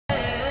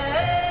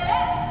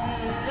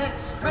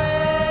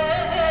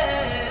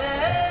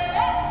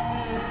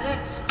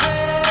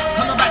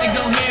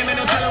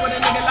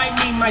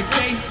I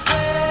say?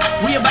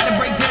 We about to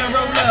break down,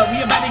 roll up.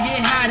 We about to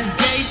get high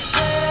today.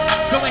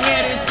 Go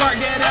ahead and spark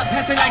that up.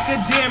 Pass it like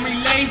a damn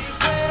relay.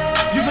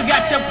 You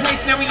forgot your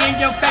place, now we in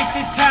your face,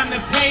 it's time to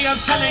pay. I'm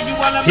telling you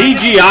all about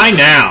TGI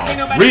Now,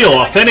 real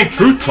authentic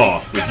truth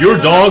talk with your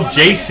dog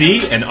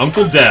JC and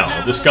Uncle Del,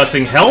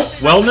 discussing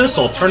health, wellness,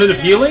 alternative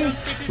healing,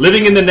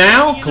 living in the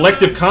now,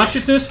 collective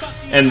consciousness,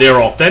 and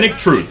their authentic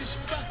truths.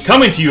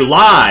 Coming to you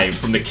live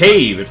from the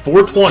Cave at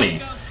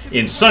 420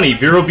 in sunny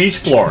Vero Beach,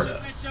 Florida.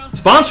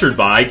 Sponsored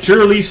by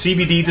Curaleaf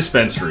CBD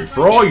Dispensary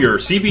for all your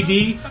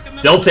CBD,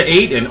 Delta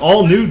 8, and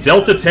all new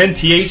Delta 10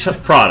 TH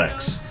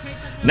products.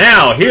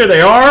 Now, here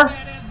they are,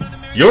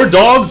 your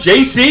dog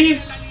JC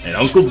and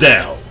Uncle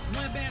Del.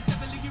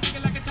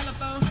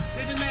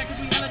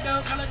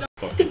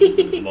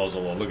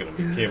 Look at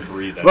him, he can't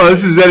breathe. Well,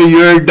 this is Eddie,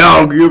 your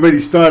dog. You already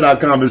started our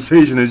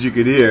conversation, as you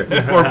could hear.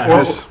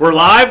 We're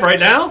live right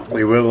now?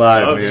 We're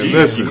live, oh, man. Geez,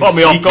 listen. You caught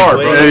me off guard,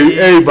 bro. Hey,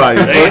 everybody.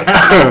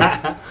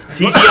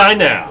 TGI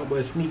Now.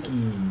 Sneaky.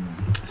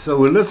 So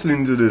we're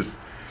listening to this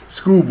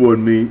school board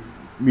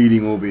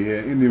meeting over here,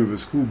 Indian River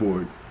School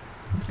Board,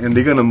 and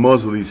they're going to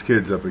muzzle these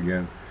kids up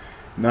again.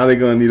 Now they're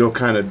going to need all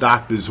kind of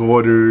doctor's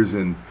orders,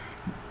 and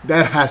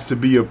that has to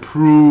be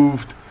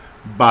approved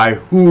by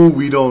who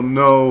we don't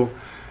know.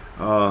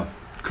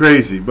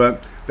 Crazy,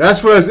 but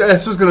that's what's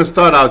going to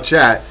start our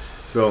chat.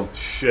 So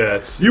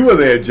shit, you were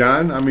there,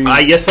 John. I mean,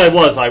 yes, I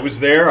was. I was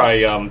there.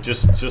 I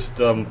just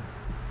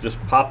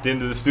popped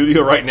into the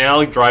studio right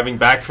now, driving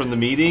back from the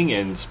meeting,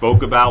 and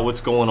spoke about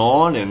what's going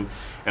on. And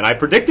I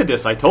predicted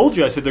this. I told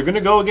you. I said they're going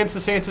to go against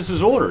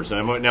DeSantis' orders.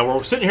 And now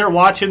we're sitting here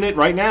watching it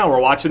right now. We're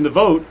watching the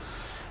vote.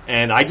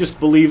 And I just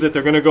believe that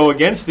they're going to go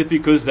against it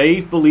because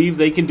they believe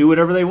they can do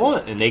whatever they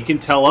want. And they can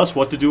tell us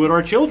what to do with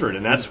our children.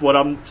 And that's what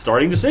I'm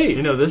starting to see.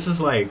 You know, this is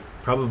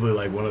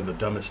probably one of the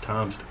dumbest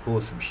times to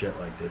pull some shit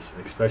like this,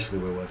 especially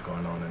with what's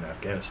going on in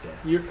Afghanistan.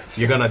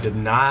 You're going to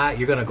deny,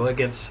 you're going to go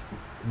against,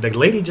 the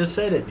lady just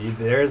said it,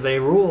 there's a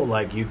rule,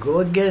 you go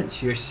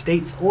against your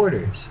state's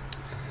orders.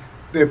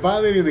 They're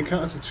violating the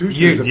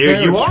Constitution. It's a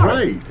parent's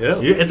right. Yeah.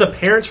 It's a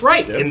parent's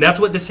right, and that's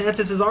what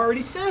DeSantis has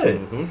already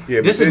said. Mm-hmm.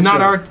 Yeah, This is not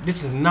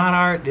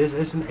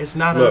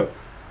not. Look,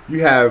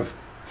 you have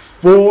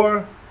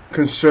 4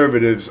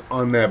 conservatives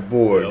on that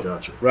board,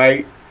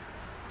 right?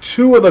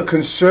 2 of the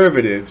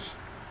conservatives,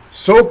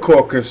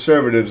 so-called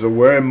conservatives, are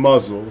wearing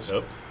muzzles.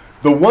 Yep.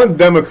 The one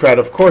Democrat,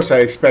 of course, I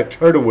expect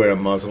her to wear a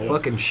muzzle.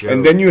 Fucking show.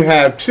 And then you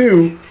have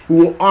 2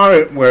 who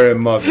aren't wearing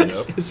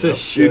muzzles. It's a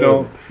show. You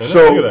know,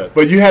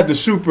 but you have the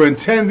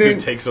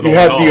superintendent, you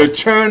have the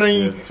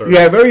attorney, you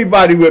have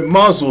everybody with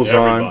muzzles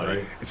on.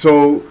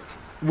 So,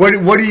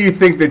 what do you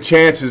think the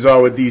chances are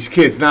with these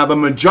kids? Now, the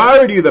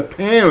majority of the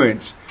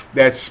parents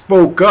that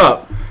spoke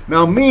up.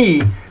 Now,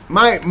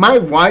 my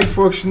wife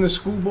works in the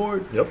school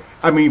board. Yep.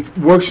 I mean,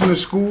 works in the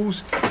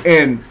schools,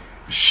 and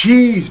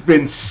she's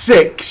been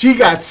sick. She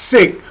got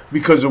sick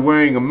because of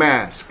wearing a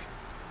mask.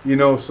 You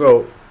know,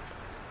 so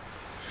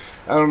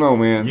I don't know,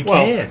 man. You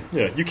can.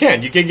 Yeah, you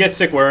can. You can get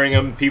sick wearing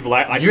them. People,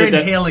 you're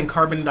inhaling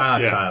carbon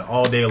dioxide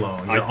all day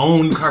long. Your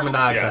own carbon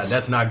dioxide. Yes.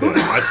 That's not good.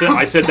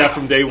 I said that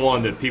from day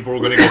one that people were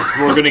going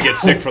to get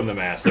sick from the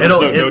mask.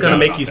 It's going to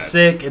make you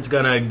sick. It's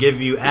going to give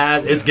you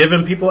it's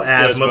giving people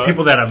asthma. Yes,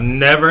 people that have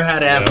never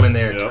had asthma in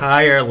their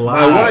entire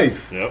life. My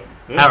wife. Yep.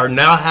 Are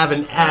now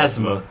having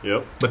asthma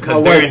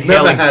because my they're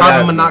inhaling carbon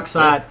asthma.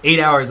 monoxide 8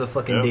 hours a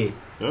fucking day.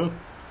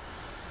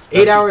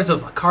 8 hours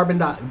of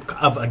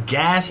of a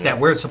gas that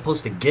we're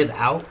supposed to give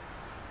out.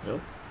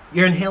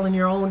 You're inhaling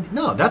your own.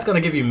 No, that's going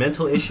to give you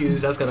mental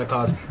issues. That's going to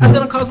cause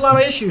a lot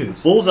of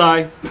issues.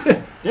 Bullseye.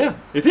 Yeah,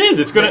 it is.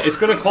 It's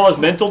gonna cause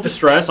mental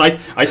distress.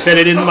 I said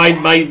it in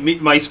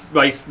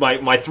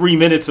my 3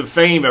 minutes of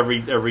fame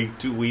every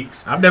 2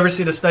 weeks. I've never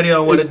seen a study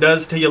on what it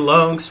does to your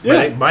lungs,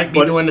 but it might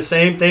be doing the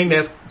same thing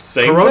that's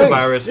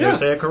coronavirus. They're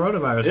saying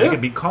coronavirus. It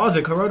could be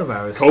causing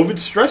coronavirus. COVID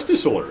stress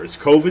disorder. It's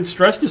COVID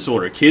stress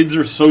disorder. Kids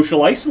are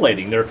social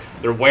isolating.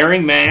 They're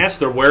wearing masks.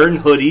 They're wearing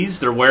hoodies.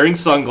 They're wearing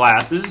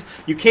sunglasses.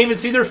 You can't even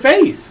see their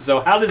face. So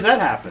how does that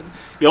happen?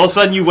 All of a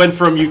sudden you went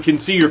from you can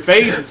see your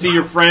face and see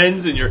your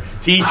friends and your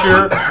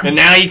teacher, and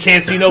now you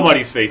can't see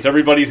nobody's face.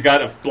 Everybody's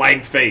got a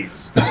blank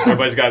face.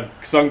 Everybody's got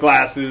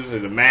sunglasses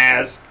and a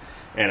mask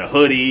and a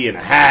hoodie and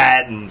a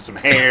hat and some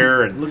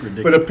hair. And look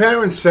ridiculous. But the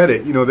parents said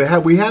it. You know,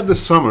 we had the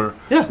summer,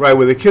 right,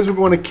 where the kids were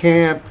going to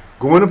camp,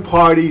 going to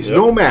parties,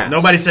 no mask.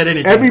 Nobody said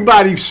anything.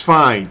 Everybody's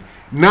fine.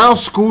 Now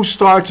school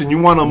starts and you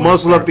want to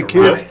muzzle up the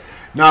kids. Right.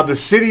 Now, the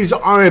cities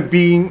aren't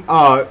being,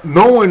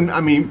 no one, I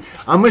mean,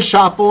 I'm a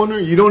shop owner.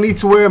 You don't need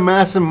to wear a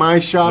mask in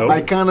my shop.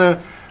 I kind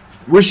of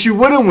wish you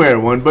wouldn't wear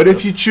one. But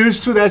if you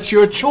choose to, that's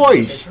your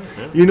choice.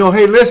 You know,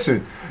 hey,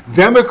 listen,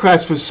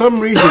 Democrats, for some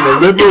reason, the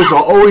liberals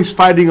are always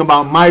fighting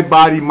about my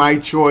body, my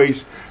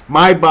choice,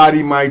 my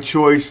body, my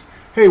choice.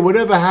 Hey,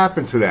 whatever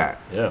happened to that?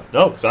 Yeah,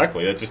 no,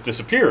 exactly. It just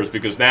disappears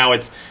because now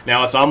it's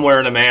I'm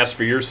wearing a mask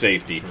for your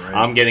safety. Right.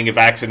 I'm getting a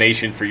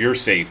vaccination for your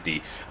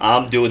safety.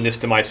 I'm doing this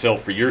to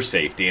myself for your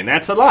safety, and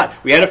that's a lot.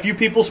 We had a few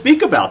people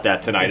speak about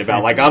that tonight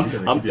about like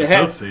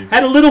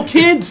had a little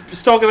kid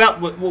talk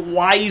about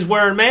why he's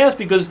wearing masks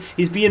because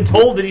he's being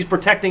told that he's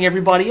protecting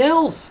everybody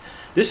else.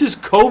 This is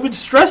COVID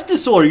stress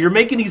disorder. You're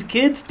making these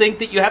kids think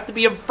that you have to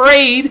be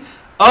afraid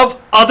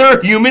of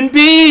other human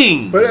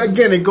beings. But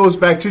again, it goes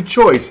back to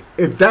choice.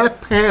 If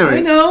that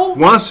parent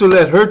wants to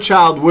let her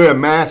child wear a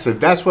mask, if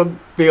that's what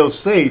feels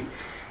safe,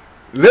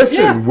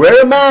 listen,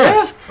 wear a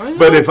mask. Yeah,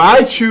 but if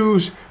I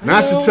choose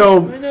not to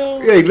tell,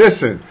 hey,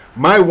 listen,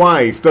 my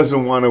wife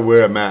doesn't want to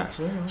wear a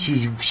mask.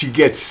 She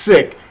gets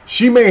sick.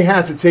 She may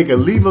have to take a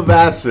leave of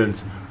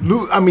absence.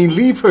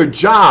 Leave her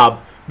job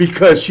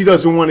because she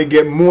doesn't want to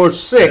get more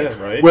sick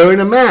wearing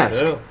a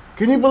mask. Yeah.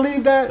 Can you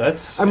believe that?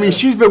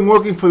 She's been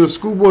working for the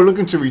school board,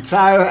 looking to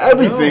retire,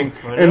 everything,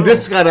 I know. And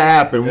this got to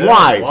happen. Yeah,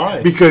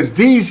 why? Because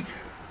these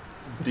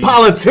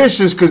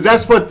politicians, because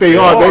that's what they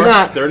are.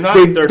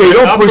 They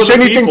don't push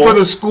anything for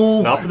the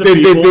school.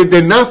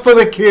 They're not for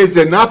the kids.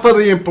 They're not for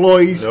the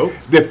employees. Nope.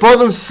 They're for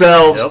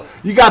themselves. Yep.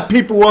 You got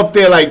people up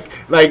there like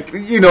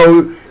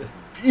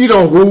you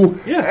know who?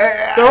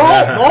 Yeah,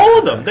 they're all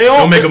of them. They all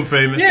don't make them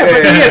famous. No.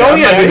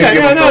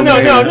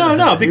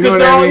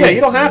 Because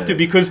you don't have to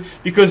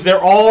because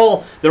they're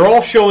all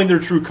showing their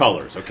true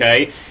colors.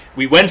 Okay,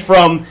 we went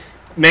from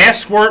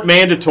masks weren't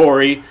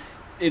mandatory;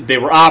 they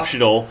were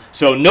optional,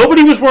 so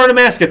nobody was wearing a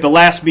mask at the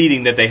last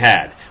meeting that they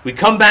had. We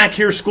come back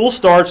here, school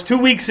starts 2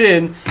 weeks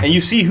in, and you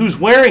see who's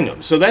wearing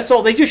them. So that's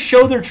all. They just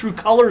show their true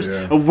colors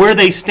of where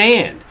they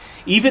stand.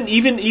 Even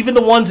the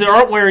ones that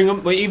aren't wearing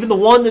them, even the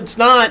one that's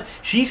not,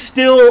 she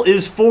still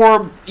is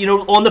for,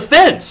 on the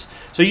fence.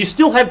 So you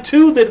still have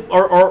two that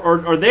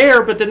are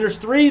there, but then there's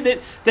three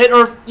that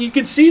are, you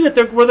can see that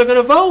they're where they're going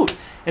to vote.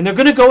 And they're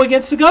going to go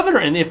against the governor.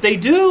 And if they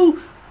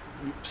do,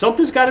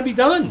 something's got to be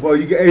done. Well,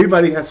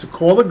 everybody has to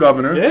call the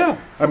governor. Yeah.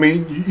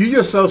 You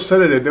yourself said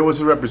it, that there was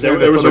a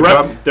representative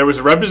there was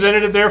a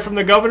representative there from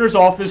the governor's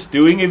office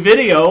doing a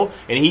video,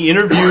 and he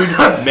interviewed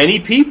many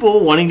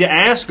people wanting to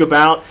ask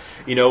about,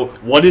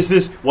 what does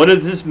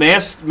this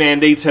mask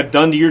mandates have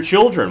done to your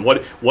children?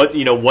 What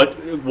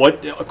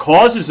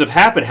causes have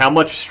happened? How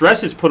much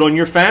stress it's put on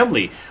your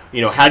family?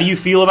 How do you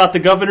feel about the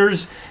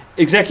governor's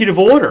executive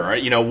order?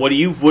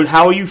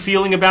 How are you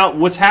feeling about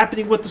what's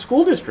happening with the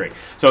school district?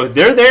 So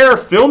they're there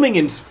filming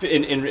and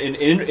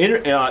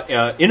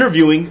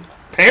interviewing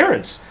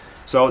parents.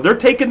 So they're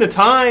taking the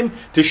time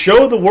to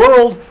show the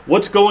world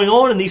what's going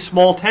on in these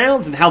small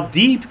towns and how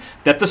deep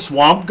that the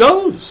swamp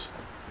goes.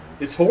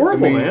 It's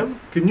horrible, man.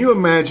 Can you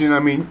imagine?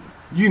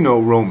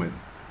 Roman.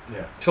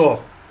 Yeah.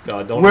 Sure.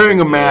 God,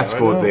 wearing a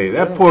mask all day.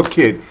 That poor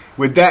kid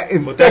with that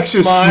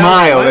infectious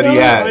smile that he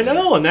has. I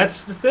know, and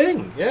that's the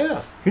thing.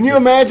 Yeah. Can you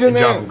imagine that?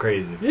 Driving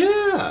crazy.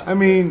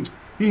 Yeah.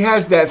 He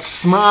has that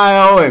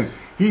smile, and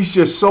he's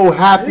just so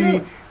happy.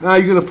 Yeah. Now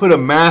you're going to put a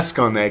mask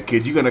on that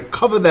kid. You're going to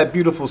cover that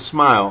beautiful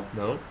smile.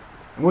 No.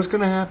 And what's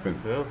going to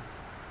happen? Yeah.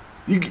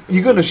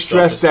 You're going to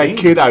stress that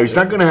kid out. He's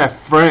not going to have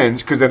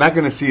friends because they're not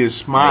going to see his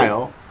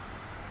smile.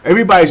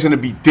 Everybody's going to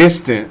be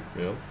distant.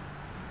 Yeah.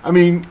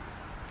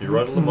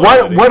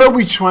 What are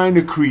we trying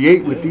to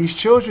create with these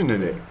children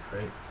today?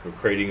 Right. We're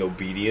creating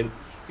obedient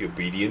kids.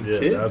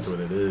 That's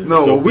what it is.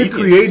 No, what we're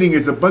creating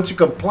is a bunch of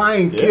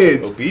compliant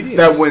kids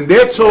that when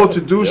they're told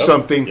to do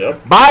something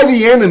by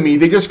the enemy,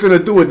 they're just going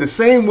to do it. The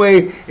same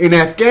way in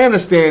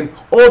Afghanistan,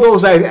 all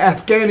those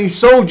Afghani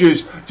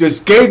soldiers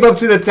just gave up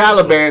to the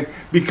Taliban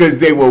because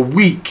they were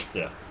weak.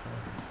 Yeah.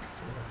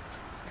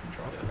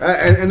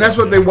 And that's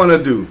what they want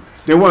to do.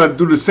 They want to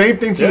do the same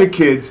thing to the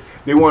kids.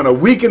 They want to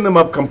weaken them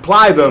up,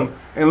 comply them,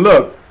 and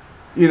look,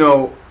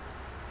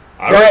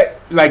 that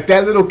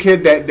little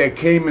kid that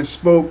came and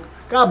spoke.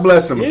 God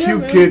bless him. A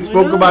cute kid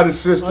spoke about his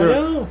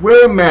sister.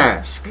 Wear a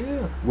mask.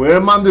 Yeah. Wear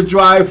him on the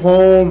drive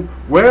home.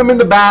 Wear him in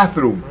the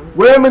bathroom.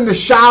 Wear him in the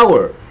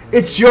shower.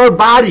 It's your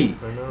body.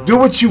 Do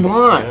what you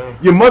want. Yeah.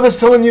 Your mother's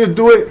telling you to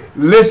do it.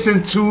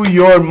 Listen to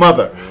your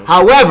mother. Yeah.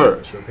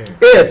 However,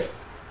 if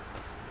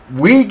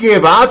we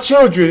give our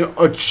children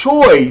a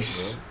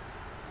choice.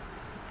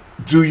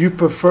 Do you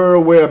prefer to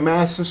wear a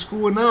mask in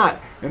school or not?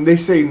 And they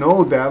say,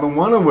 no, Dad, I don't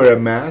want to wear a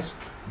mask.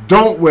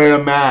 Don't wear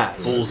a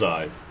mask.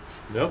 Bullseye.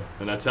 Yep,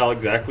 and that's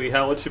exactly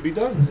how it should be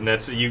done. And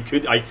that's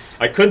I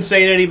couldn't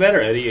say it any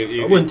better,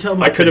 Eddie. I wouldn't tell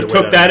my I could have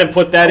took that and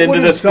put that into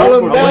the school. I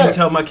wouldn't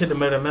tell my kid to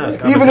wear a mask.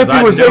 Even if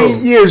he was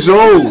 8 years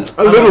old,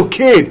 a little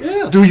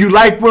kid, do you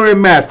like wearing a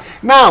mask?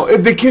 Now,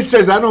 if the kid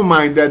says, I don't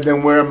mind that,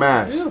 then wear a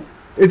mask. Yeah.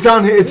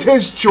 It's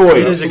his choice.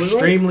 It is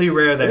extremely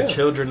rare that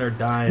children are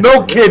dying.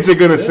 No kids are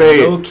going to say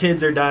it. No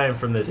kids are dying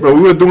from this. Bro,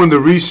 we were doing the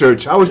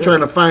research. I was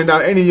trying to find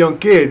out any young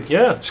kids,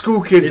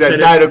 school kids that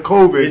died of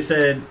COVID. They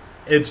said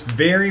It's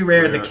very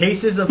rare. The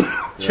cases of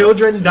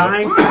children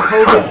dying from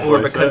COVID were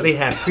because they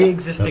had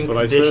pre-existing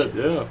conditions.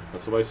 Yeah,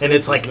 that's what I said. And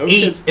it's like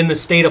 8 in the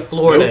state of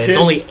Florida. It's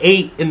only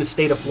 8 in the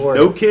state of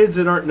Florida. No kids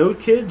in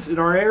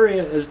our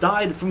area has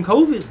died from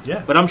COVID.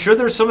 Yeah. But I'm sure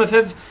there's some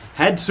have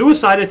had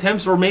suicide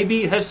attempts or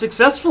maybe have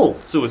successful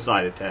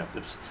suicide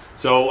attempts.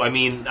 So, I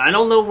mean, I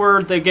don't know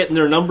where they're getting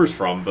their numbers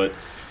from, but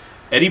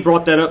Eddie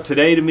brought that up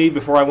today to me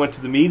before I went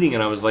to the meeting,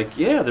 and I was like,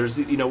 yeah, there's,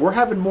 we're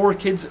having more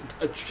kids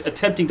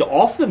attempting to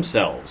off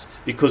themselves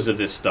because of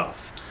this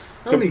stuff.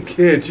 How many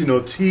kids,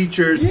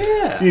 teachers,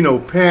 Yeah.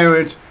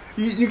 Parents,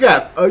 you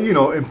got,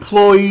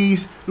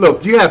 employees.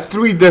 Look, you have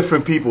 3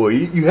 different people.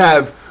 You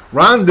have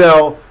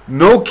Rondell,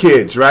 no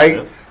kids, right?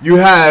 Yep. You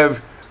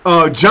have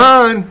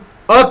John,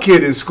 a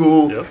kid in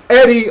school. Yep.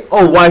 Eddie,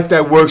 a wife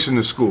that works in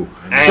the school.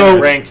 And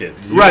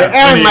grandkids. Right,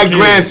 and my kids.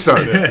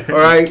 grandson, all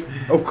right?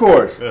 Of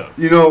course. Yeah.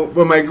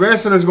 But my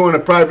grandson is going to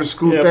private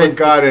school, Yeah, thank but-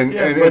 God, and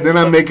then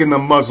I'm making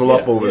them muzzle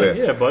up over there.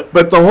 Yeah, but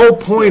But the whole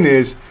point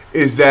is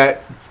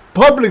that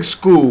public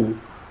school,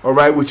 all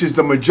right, which is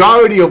the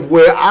majority of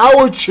where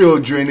our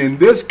children in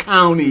this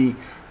county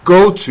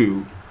go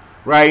to,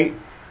 right?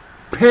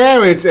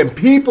 Parents and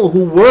people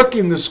who work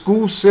in the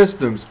school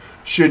systems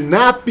should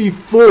not be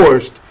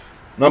forced,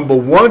 number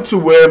one, to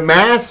wear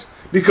masks,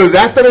 because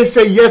after they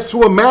say yes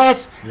to a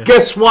mask,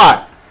 guess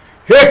what?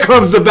 Here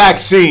comes the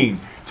vaccine.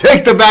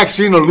 Take the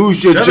vaccine or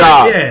lose your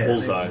job. Yeah.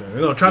 bullseye.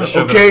 We're going to try to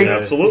shove Okay, it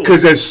up. Absolutely.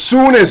 because as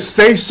soon as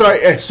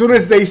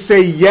they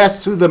say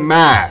yes to the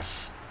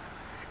mask,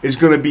 it's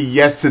going to be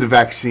yes to the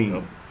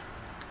vaccine.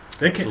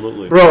 They can,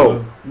 Absolutely.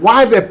 Bro,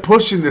 why they're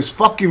pushing this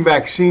fucking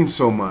vaccine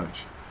so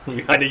much?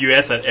 I know you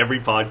ask that every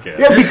podcast.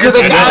 Yeah, because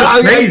It's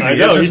crazy. I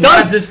know, It's he just, why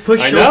does. is this push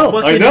I so know,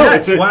 fucking I know.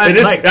 nuts? Why It is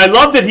is, like, I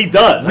love that he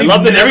does. I we've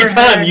love that every never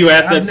time had- you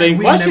ask that I've same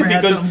we've question never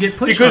had because something get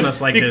pushed because on us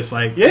like this.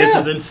 Like yeah. this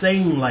is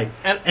insane. Like,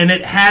 And- and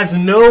it has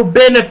no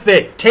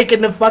benefit.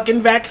 Taking the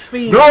fucking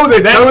vaccine. No,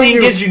 they're telling vaccine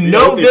you- gives you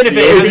no It's- benefit.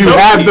 it's- If you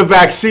have the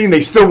vaccine,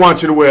 they still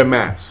want you to wear a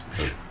mask.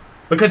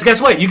 Because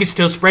guess what? You can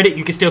still spread it.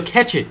 You can still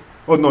catch it.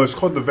 Oh, no, it's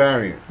called the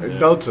variant. The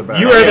Delta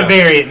variant. You are Yeah. the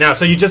variant now,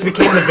 so you just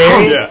became the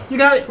variant. Yeah. You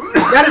got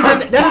that is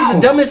the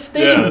dumbest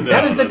thing. Yeah,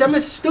 that is the that's-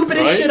 dumbest,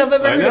 stupidest Right? shit I've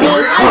ever I heard.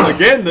 know.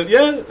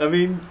 Again, I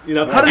mean,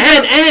 How does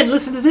And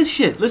listen to this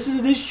shit. Listen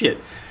to this shit.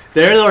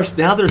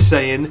 Now they're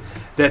saying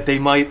that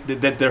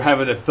that they're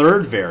having a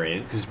third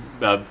variant because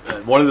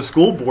one of the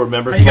school board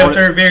members. How you got called a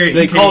third variant?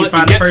 They You can't call even it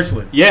find the first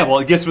one. Yeah, well,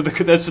 that's what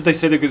they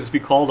say they're going to be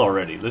called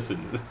already. Listen,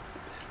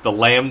 the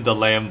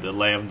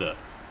lambda.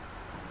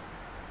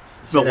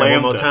 Say that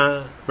one more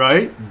time.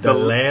 Right? The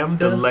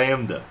lambda?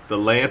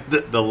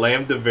 The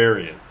lambda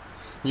variant.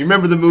 You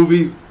remember the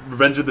movie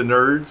Revenge of the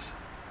Nerds?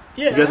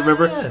 Yeah, You guys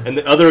remember? yeah. And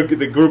the other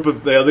group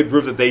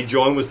that they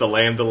joined was the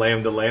Lambda.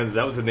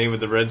 That was the name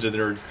of the Revenge of the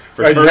Nerds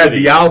Right, you had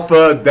fraternity. the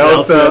Alpha,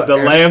 Delta, the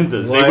and-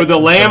 lambdas. They were the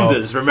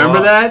lambdas. Remember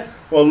fuck? that?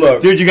 Well,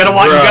 look. Dude, you gotta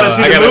watch. You Bruh, gotta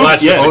see I the gotta movie. watch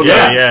this yeah, again,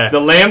 yeah, yeah. The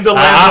lambda.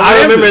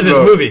 I remember lambdas. this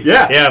So- movie.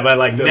 Yeah. yeah, but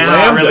like The now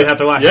I lambda. really have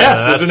to watch Yes,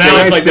 it. so That's now Can it's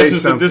I like say this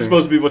is something?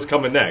 supposed to be what's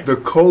coming next. The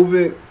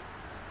COVID,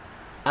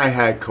 I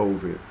had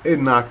COVID. It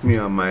knocked me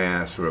on my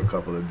ass for a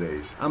couple of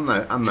days. I'm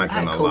not I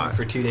had gonna COVID lie.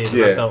 for 2 days and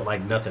Yeah. I felt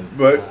like nothing.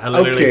 But I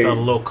literally okay, felt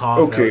a little cough.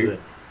 okay. That was it.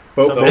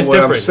 But, So but it's what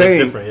I'm different. It's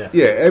saying, different,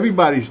 yeah,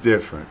 everybody's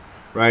different,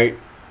 right?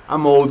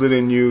 I'm older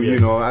than you,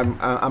 Yeah.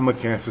 I'm a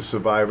cancer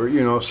survivor,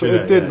 so True it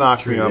that, did yeah,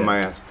 knock true, me on yeah. my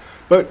ass.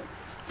 But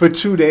for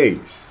 2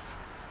 days,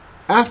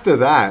 after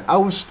that, I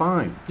was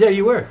fine. Yeah,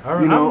 you were. I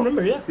You know,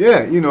 remember. Yeah. Yeah,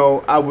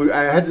 I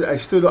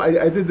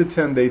did the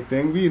 10-day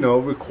thing,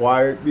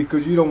 required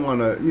because you don't want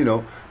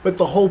to, but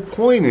the whole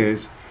point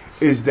is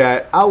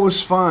that I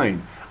was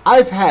fine.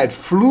 I've had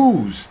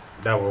flus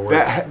That were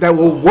worse. that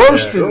were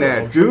worse Yeah. than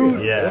that,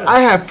 dude. Yeah.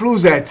 I had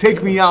flus that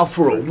take me out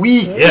for a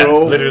week, Yeah,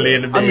 bro. literally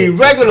in the I bed. mean,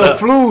 regular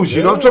Just, flus,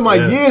 I'm talking about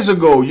Yeah. years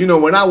ago,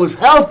 when I was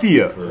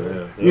healthier,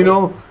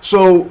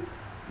 So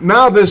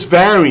now this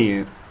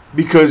variant,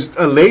 because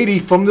a lady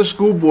from the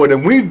school board,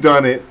 and we've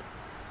done it,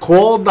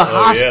 called the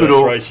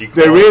hospital. that's right, she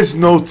There called. is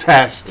no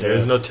test There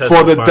is no test for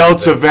to the find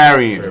Delta the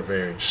variant.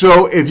 variant.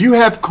 So if you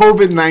have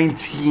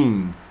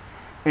COVID-19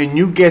 and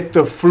you get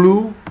the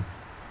flu,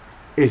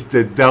 it's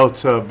the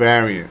Delta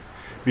variant.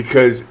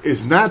 Because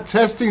it's not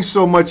testing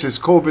so much as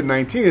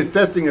COVID-19, it's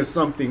testing as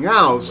something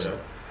else.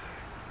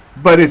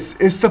 But it's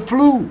the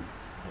flu.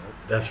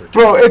 That's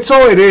ridiculous. Bro, it's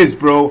all it is,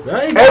 bro.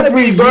 That ain't gotta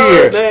Every be, bro.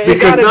 year. That ain't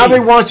Because gotta now be. they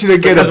want you to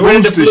get Because a where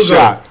did the booster flu go?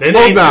 shot. They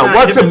Hold ain't on. not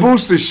What's a giving-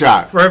 booster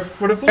shot? For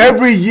the flu.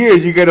 Every year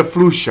you get a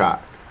flu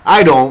shot.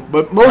 I don't,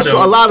 but I don't.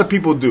 a lot of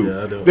people do.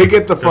 Yeah, I do. They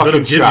get the 'Cause it'll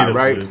fucking give you shot, the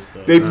right? flu,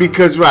 so,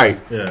 Because right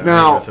Yeah,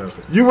 now, that's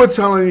perfect. you were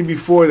telling me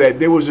before that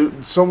there was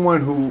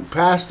someone who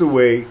passed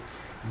away,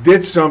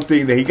 did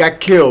something that he got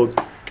killed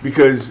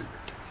because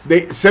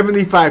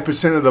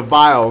 75% of the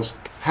vials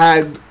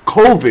had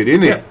COVID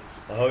in it. Yeah.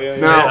 Oh yeah.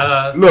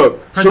 Now,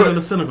 look. President of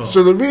the Senegal.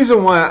 So the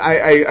reason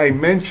why I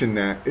mention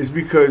that is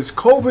because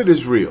COVID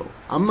is real.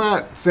 I'm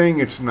not saying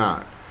it's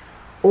not.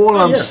 All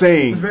I'm yeah,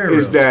 saying it's very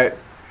is real. that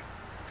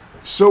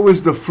so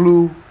is the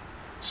flu,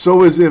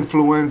 so is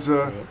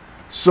influenza,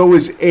 so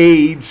is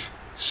AIDS,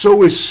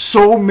 so is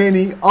so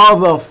many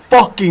other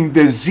fucking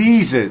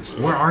diseases.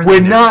 Where are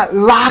We're they? not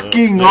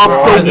locking Yeah. up Where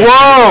are the they?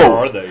 world.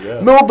 Where are they?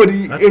 Yeah.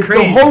 Nobody, That's the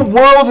crazy. whole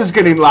world is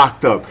getting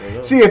locked up.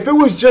 See, if it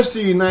was just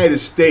the United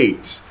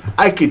States,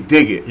 I could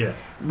dig it. Yeah.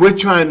 We're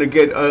trying to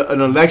get an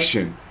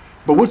election,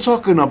 but we're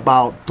talking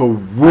about the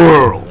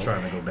world.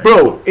 Trying to go back.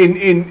 Bro,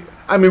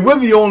 I mean, we're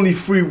the only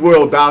free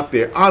world out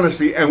there,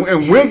 honestly, and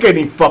we're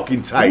getting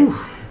fucking tight.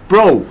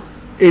 Bro,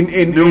 in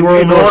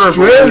World Order,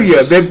 Australia,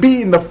 boys. they're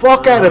beating the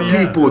fuck out of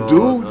yeah. people,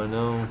 dude. I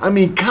know. I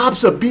mean,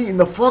 cops are beating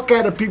the fuck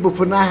out of people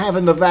for not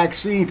having the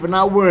vaccine, for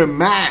not wearing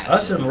masks.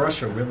 Us in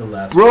Russia, we're the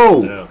last.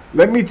 Bro, Yeah.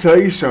 let me tell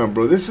you something,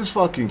 bro. This is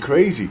fucking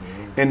crazy.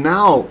 And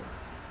now,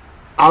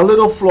 our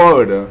little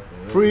Florida,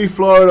 free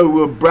Florida,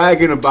 we're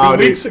bragging about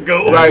 2 weeks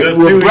ago. Right, Just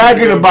 2 we're weeks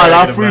bragging ago, about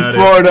our bragging free about it.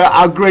 Florida,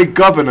 our great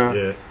governor.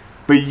 Yeah.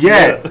 But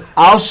yet,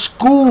 our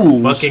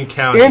schools, Fucking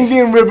counties.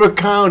 Indian River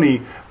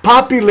County,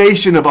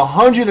 population of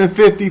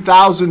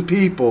 150,000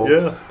 people,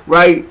 Yeah.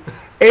 right?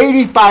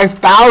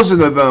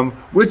 85,000 of them,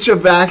 which are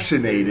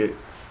vaccinated,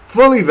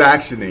 fully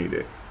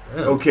vaccinated.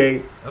 Yeah.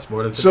 Okay, That's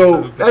more than 57%.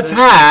 so that's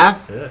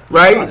half, Yeah.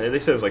 right? They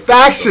said it was like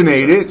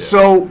Vaccinated. 50%,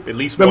 So At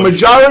least the one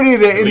majority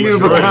of the Indian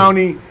River majority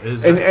County,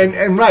 is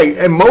and right,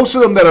 and most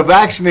of them that are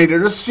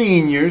vaccinated are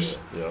seniors.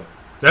 Yeah.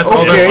 That's all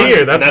Okay. that's here.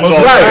 And That's, that's most all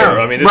of right. there.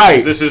 I mean, this Right.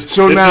 is this is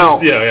So this now,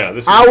 is, yeah.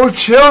 This is Our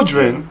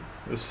children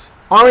this,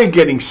 aren't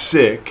getting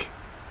sick.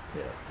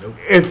 Nope.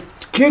 If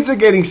kids are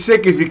getting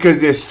sick, it's because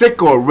they're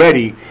sick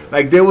already.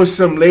 Like there was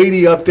some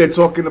lady up there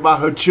talking about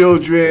her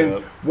children. Yeah.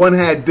 One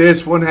had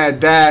this, one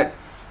had that.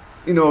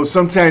 You know,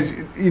 sometimes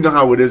you know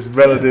how it is.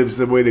 Relatives,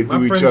 the way they My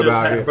do each friend other just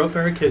out had, here. both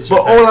of her kids. But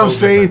just had all I'm COVID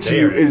saying the to day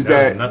you of- is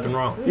there was that- nothing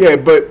wrong. Yeah,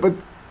 but They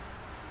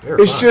were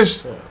it's fine.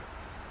 just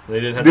they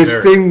didn't have this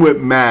to thing with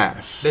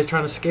masks. They're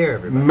trying to scare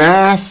everybody.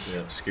 Mass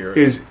Yeah, scary.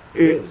 is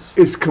It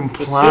is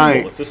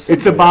compliant. It's a symbol.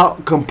 It's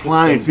about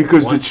compliance symbol.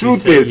 because the Once you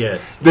truth say is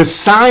yes. the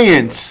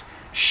science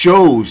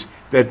shows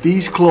that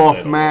these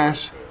cloth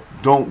masks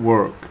don't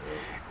work.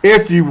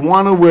 If you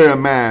want to wear a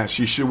mask,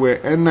 you should wear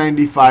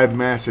N95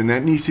 masks, and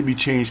that needs to be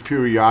changed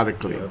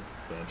periodically.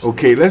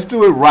 Okay, let's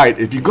do it right.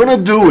 If you're gonna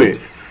do it,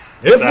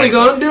 If we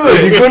gonna do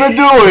if it, you're gonna do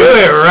do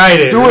it, it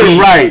right. do it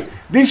right.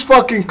 These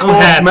fucking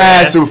cloth half-assed.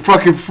 masks with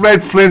fucking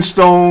Fred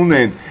Flintstone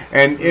and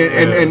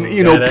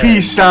you know, that-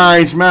 peace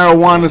signs,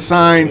 marijuana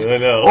signs, I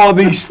know. all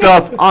these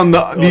stuff on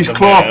these the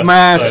cloth masks,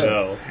 masks, I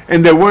know.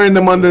 and they're wearing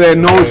them under their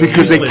nose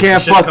because they useless.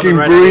 can't The shit coming fucking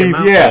right out of your breathe.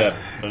 mouth. Yeah. Yeah,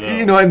 I know.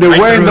 You know, and they're Right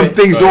wearing through them it.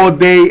 things all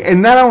day,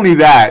 and not only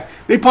that,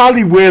 they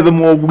probably wear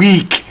them all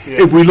week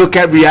if we look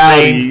at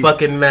reality. Same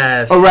fucking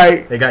mask. All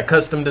right, They got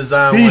custom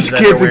design. these ones that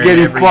kids they're are wearing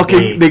getting every fucking.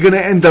 day. They're gonna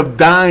end up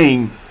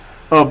dying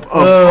of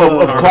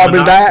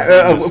carbon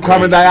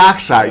carbon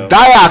dioxide,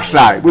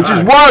 dioxide, which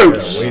is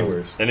worse. Yeah, way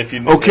worse. And if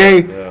you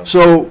Okay, yeah.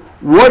 so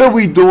what are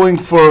we doing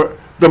for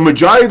the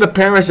majority of the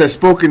parents that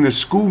spoke in the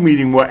school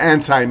meeting were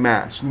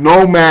anti-mask,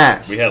 no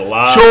mask, we had a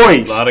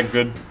lot of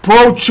good.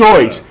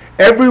 pro-choice.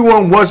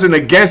 Everyone wasn't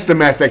against the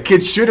mask. That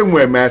kids shouldn't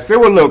wear masks. They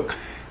were look,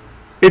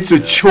 it's a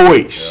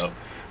choice. Yeah.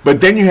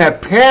 But then you have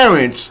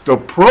parents, the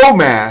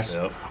pro-mask,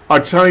 Yep. are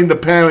telling the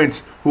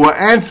parents who are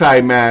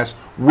anti-mask,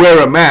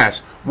 wear a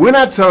mask. We're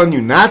not telling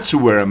you not to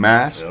wear a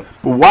mask, Yep.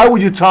 but why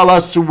would you tell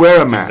us to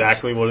wear a mask?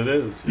 Exactly what it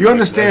is. You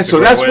understand? a So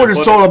great that's way what to it's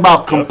put all it.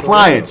 about, Definitely.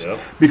 compliance. Yep.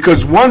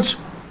 Because once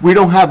we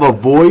don't have a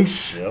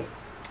voice, Yep.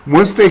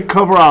 once they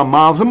cover our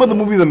mouths, remember the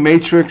movie The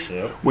Matrix?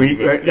 Yep. Where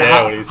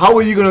Yeah, when he's- how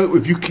are you gonna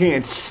if you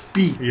can't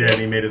speak? Yeah, and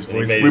he made his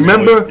voice. made-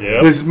 Remember,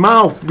 Yep. his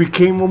mouth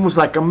became almost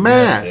like a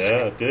mask, Yeah,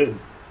 it did.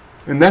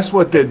 and that's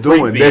what they're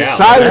doing. me They're out.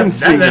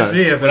 silencing that's us.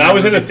 me. If When I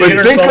was in the But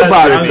theater, think saw that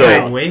about it, shit, though. I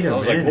was like, Wait a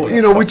boy, minute. that's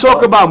You know, we fucked talk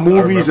up. about I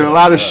movies and a remember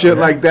lot of that, shit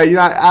yeah. like that. You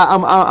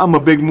know, I'm a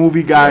big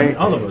movie guy. Yeah,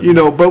 all of us. You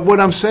know, but what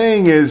I'm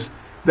saying is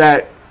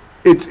that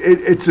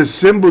it's a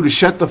symbol to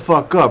shut the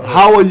fuck up.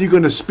 How are you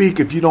going to speak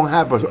if you don't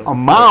have a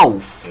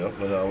mouth? Yep,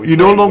 but, we You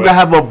no say, longer wear-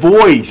 have a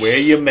voice. Wear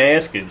your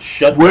mask and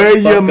shut Wear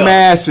the fuck your up.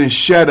 mask and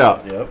shut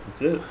up. Yep,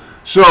 that's it.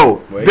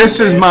 So Wear this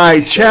your is mask my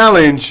and shut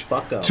challenge the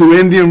fuck up. to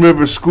Indian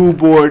River School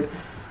Board.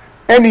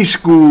 Any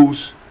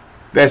schools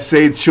that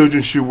say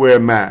children should wear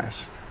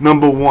masks.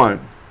 Number one,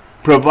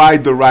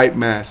 provide the right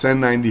mask,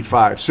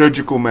 N95,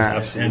 surgical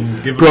mask.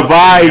 and give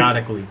Provide- them out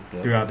periodically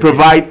throughout the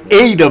Provide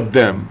 8 of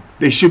them.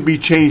 They should be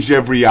changed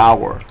every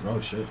hour. day. Oh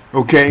shit!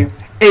 Okay?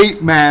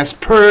 8 masks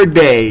per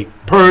day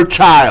per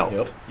child.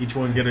 Yep. Each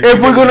one get a. If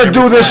we're going to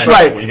do this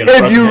right, We're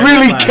gonna if you rub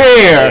really every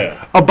care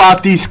Yeah.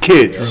 about these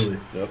kids, Truly.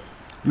 Yep.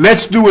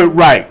 let's do it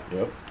right.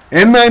 Yep.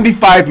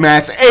 N95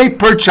 masks, 8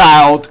 per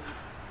child,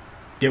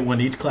 Get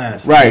one each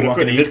class. Right. You walk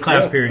into each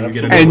class period,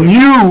 you get a and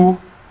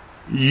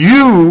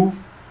you,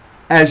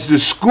 as the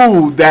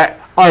school that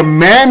are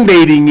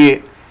mandating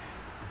it,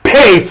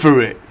 pay for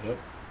it.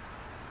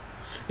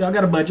 Y'all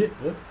got a budget.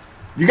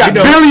 You got You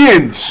know-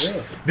 billions.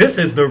 This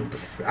is the.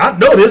 I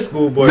know this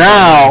school board.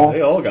 Now,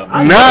 They all got I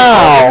money. know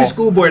now, every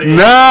school board.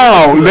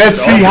 now,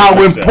 let's All see the how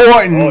districts.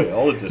 important. Oh, yeah,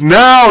 all the districts.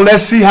 Now,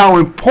 let's see how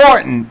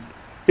important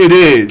it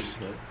is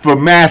for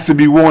masks to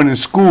be worn in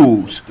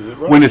schools do it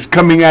right. when it's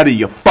coming out of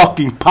your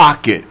fucking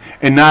pocket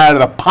and not out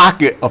of the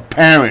pocket of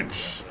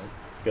parents.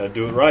 Gotta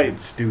do it right.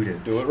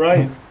 Students. Do it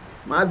right.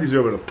 I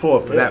deserve an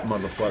applause for that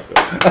motherfucker.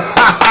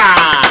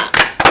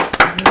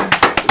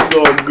 It's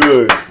all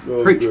good. It's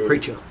all good.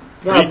 Preacher.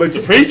 Nah, but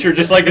The preacher,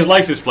 just like his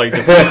license plate.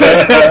 No,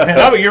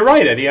 but you're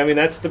right, Eddie. I mean,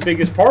 that's the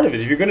biggest part of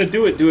it. If you're going to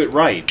do it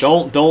right.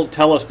 Don't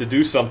tell us to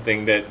do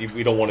something that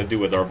we don't want to do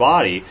with our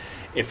body.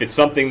 If it's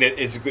something that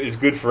is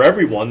good for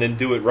everyone, then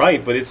do it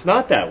right. But it's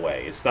not that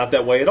way. It's not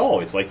that way at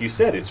all. It's like you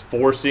said. It's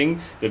forcing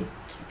to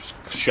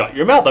shut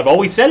your mouth. I've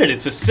always said it.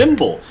 It's a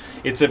symbol.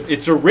 It's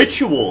a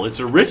ritual. It's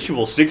a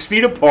ritual. 6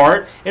 feet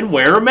apart and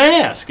wear a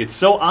mask. It's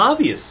so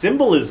obvious.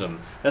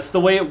 Symbolism. That's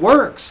the way it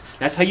works.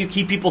 That's how you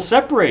keep people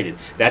separated.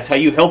 That's how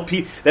you help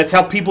people. That's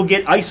how people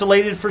get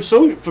isolated for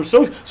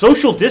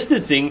social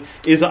distancing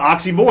is an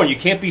oxymoron. You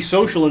can't be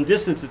social and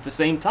distance at the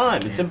same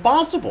time. It's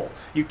impossible.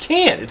 You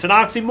can't. It's an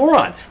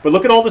oxymoron. But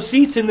look at all the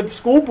seats in the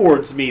school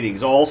boards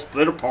meetings, all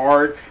split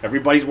apart.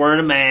 Everybody's wearing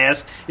a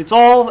mask. It's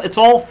all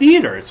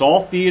theater. It's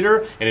all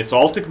theater, and it's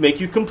all to make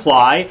you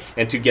comply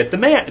and to get the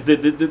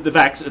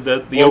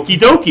okie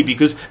dokie,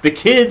 because the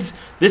kids.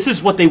 This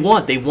is what they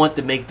want. They want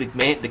to make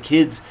the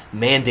kids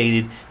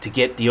mandated to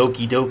get the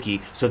okie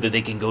dokie so that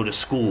they can go to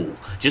school.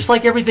 Just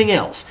like everything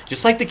else.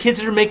 Just like the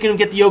kids that are making them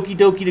get the okie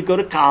dokie to go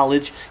to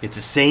college. It's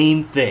the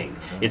same thing.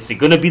 It's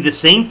going to be the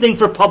same thing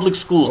for public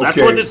schools. That's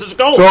where this is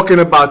going. Talking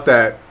about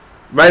that,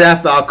 right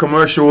after our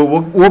commercial,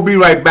 we'll be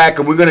right back,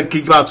 and we're going to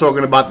keep on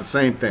talking about the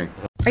same thing.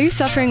 Are you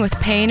suffering with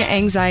pain,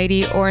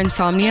 anxiety, or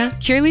insomnia?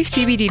 Cureleaf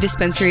CBD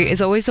Dispensary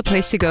is always the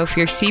place to go for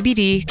your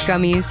CBD,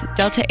 gummies,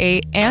 Delta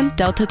 8, and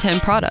Delta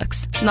 10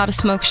 products. Not a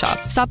smoke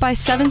shop. Stop by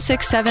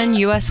 767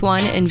 US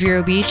 1 in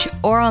Vero Beach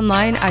or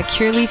online at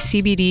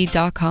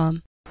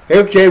cureleafcbd.com.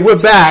 Okay, we're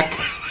back.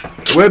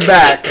 We're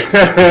back. Okay.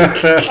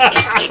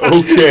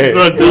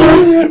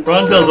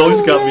 Rondell's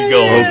always got me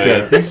going,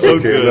 man. He's so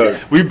good.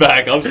 Look. We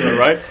back. I'm sorry,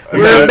 right?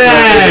 We're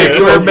back. It's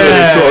all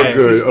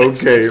good.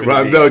 Okay.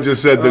 Rondell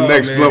just said the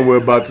next blunt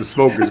we're about to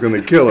smoke is going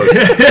to kill us.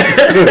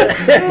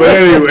 But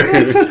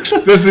anyway,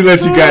 just to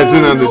let you guys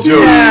in on the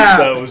joke.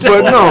 Yeah.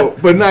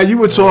 But now you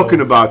were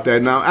talking about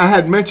that. Now, I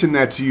had mentioned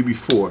that to you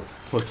before.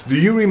 Do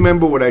you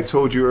remember what I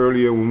told you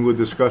earlier when we were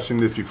discussing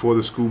this before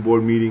the school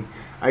board meeting?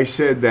 I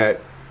said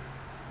that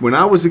when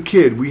I was a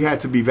kid, we had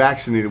to be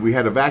vaccinated. We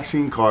had a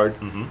vaccine card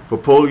for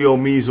polio,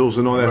 measles,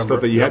 and all that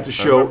stuff that you had to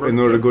show in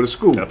order to go to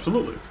school.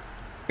 Absolutely.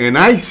 And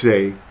I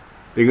say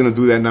they're going to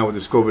do that now with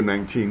this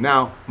COVID-19.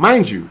 Now,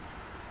 mind you,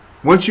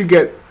 once you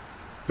get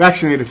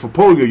vaccinated for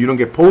polio, you don't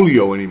get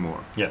polio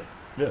anymore. Yeah.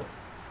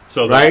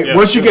 So right?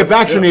 Once you get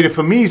vaccinated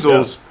for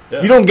measles,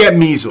 you don't get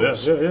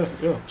measles. Yeah.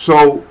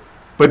 So,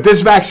 but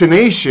this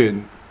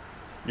vaccination,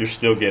 you're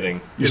still getting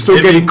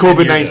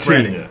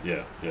COVID-19.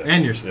 Yeah.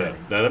 And you're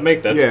spreading. Now that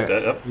makes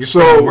You're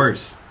spreading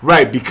worse.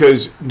 Right,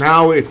 because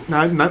now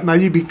now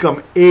you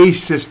become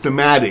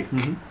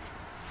asymptomatic.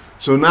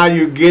 So now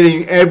you're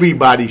getting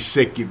everybody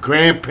sick, your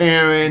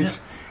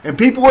grandparents, and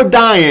people are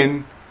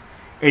dying,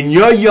 and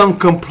your young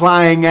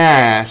complying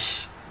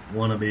ass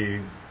will be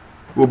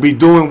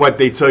doing what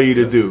they tell you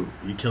to do.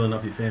 You're killing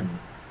off your family.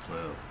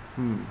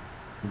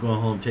 You're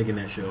going home taking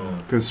that shit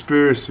home.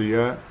 Conspiracy,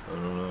 yeah?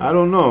 I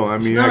don't know. I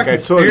mean, like I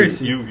told you.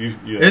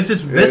 This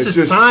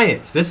is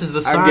science. This is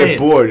the science. I get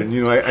bored,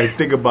 and I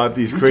think about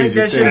these crazy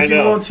things. Take that shit if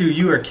you want to.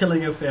 You are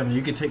killing your family.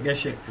 You can take that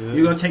shit. Yeah.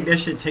 You're going to take that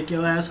shit, take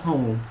your ass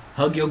home,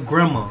 hug your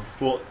grandma,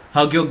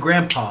 hug your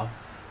grandpa,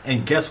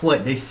 and guess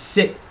what? They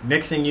sick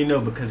next thing you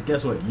know, because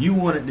guess what? You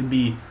want it to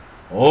be,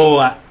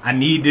 I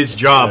need this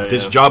job.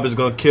 This job is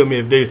going to kill me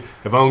if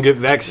I don't get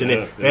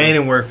vaccinated. It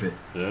ain't worth it.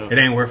 It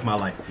ain't worth my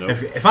life. Nope.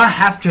 If I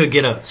have to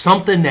get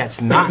something that's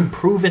not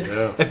proven,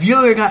 if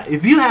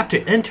you have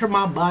to enter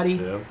my body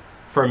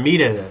for me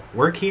to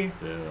work here,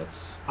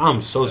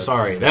 I'm so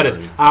sorry. That is,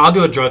 I'll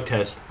do a drug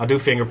test. I'll do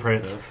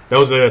fingerprints.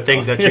 Those are the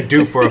things that you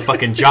do for a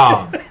fucking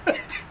job.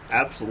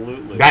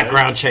 Absolutely.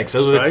 Background checks.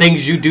 Those are the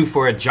things you do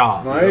for a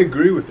job. No, I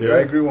agree with you. I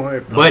agree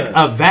 100%.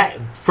 But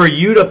for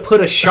you to put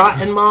a shot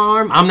in my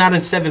arm, I'm not in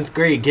 7th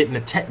grade getting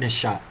a tetanus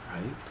shot.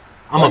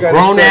 I'm a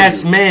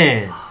grown-ass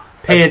man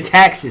paying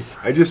taxes.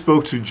 I just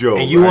spoke to Joe.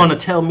 And you want to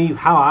tell me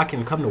how I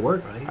can come to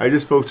work, right? I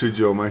just spoke to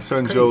Joe. My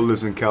son Joe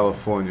lives in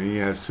California. He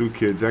has 2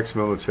 kids,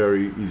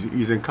 ex-military.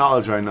 He's in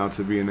college right now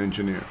to be an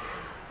engineer,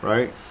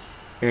 right?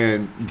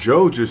 And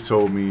Joe just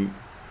told me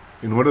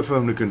in order for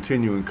him to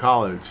continue in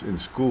college, in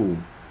school,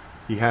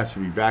 he has to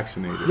be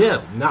vaccinated.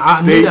 Yeah,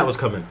 I knew that was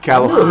coming.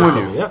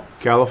 California.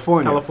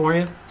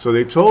 California. So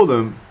they told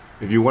him,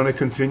 if you want to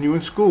continue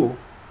in school,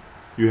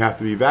 you have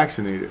to be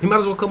vaccinated. He might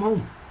as well come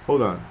home.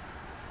 Hold on.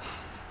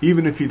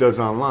 Even if he does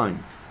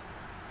online.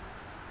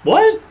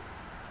 What?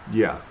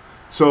 Yeah.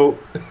 So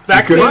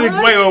vaccinated?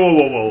 Wait,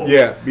 whoa.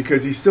 Yeah,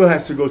 because he still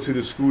has to go to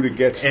the school to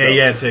get stuff.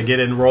 And to get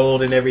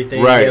enrolled and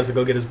everything. Right. He has to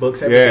go get his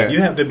books. Everything. Yeah.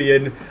 You have to be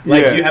in.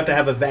 You have to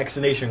have a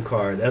vaccination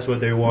card. That's what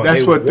they want.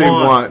 That's what they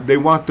want. They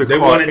want the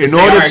card in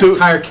order to.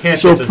 Entire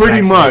campus so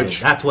pretty much,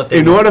 that's what they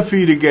in order for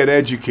you to get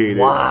educated.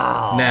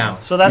 Wow. Now,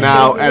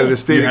 out of the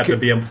state, you have to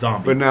be a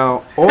zombie. But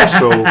now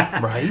also,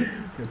 right? You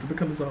have to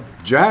become a zombie.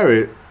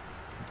 Jared,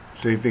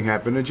 same thing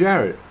happened to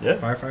Jared. Yeah.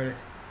 Firefighter.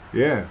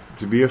 Yeah,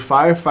 to be a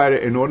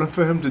firefighter, in order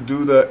for him to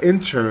do the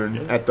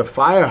intern at the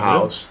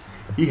firehouse,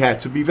 he had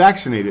to be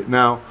vaccinated.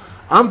 Now,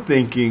 I'm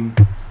thinking,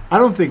 I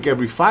don't think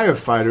every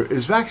firefighter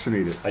is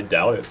vaccinated. I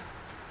doubt it.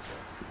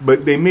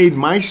 But they made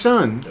my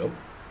son, Nope.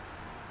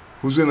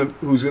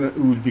 who's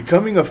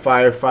becoming a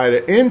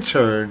firefighter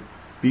intern,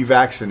 be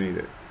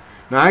vaccinated.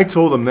 Now, I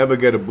told him never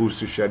get a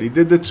booster shot. He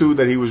did the 2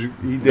 that he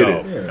did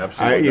it. Yeah,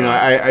 absolutely.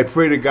 I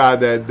pray to God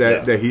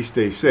that he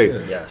stays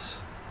safe. Yes.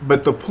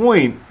 But the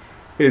point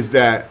is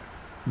that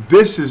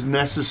this is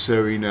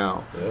necessary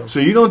now. Yeah. So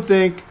you don't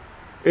think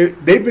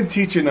they've been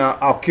teaching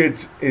our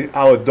kids,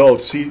 our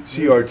adults,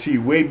 CRT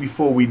way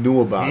before we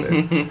knew about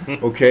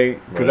it. Okay,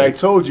 because I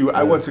told you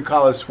I went to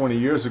college 20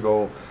 years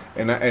ago,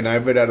 and I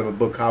read out of a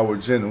book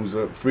Howard Zinn, who's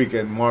a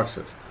freaking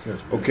Marxist.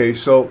 Okay,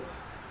 so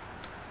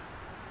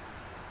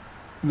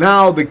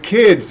now the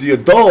kids, the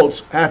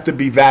adults, have to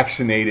be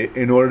vaccinated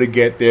in order to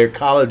get their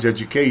college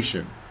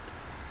education.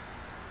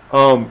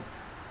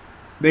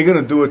 They're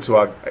going to do it to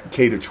our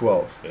K to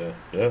 12.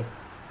 Yeah.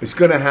 It's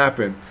going to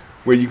happen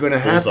where you're going to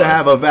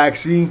have a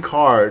vaccine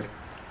card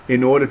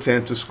in order to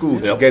enter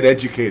school, to get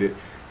educated.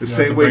 The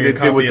same way they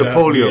did with the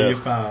polio.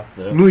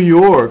 Yeah. New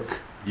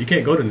York. You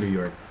can't go to New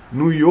York.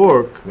 New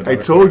York, I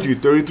told you,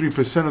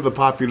 33% of the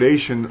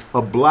population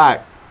of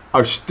black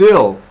are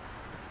still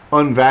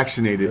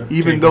unvaccinated,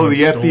 even though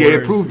the FDA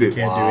approved it.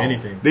 Can't do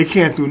anything. They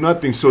can't do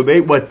nothing. So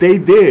what they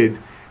did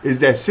is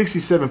that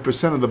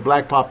 67% of the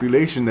black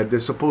population that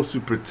they're supposed to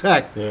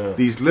protect,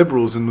 these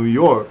liberals in New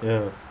York,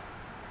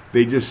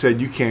 they just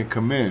said you can't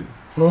come in.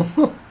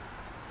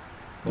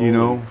 You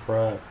know?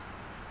 Crap.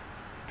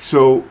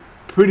 So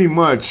pretty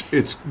much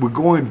we're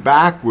going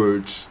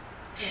backwards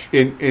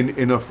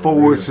in a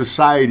forward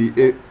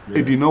society,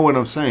 if you know what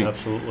I'm saying.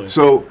 Absolutely.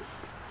 So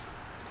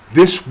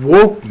this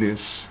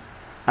wokeness,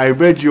 I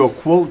read your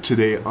quote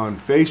today on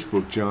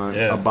Facebook, John,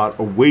 about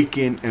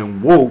awaken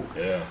and woke.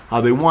 How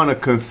they want to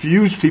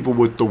confuse people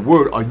with the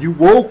word. Are you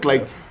woke?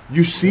 Like,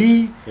 you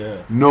see?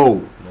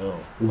 No.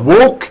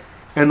 Woke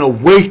and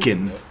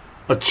awaken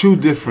are 2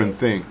 different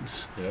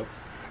things.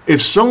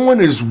 If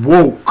someone is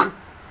woke,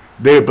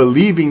 they're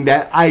believing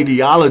that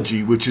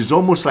ideology, which is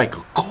almost like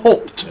a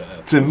cult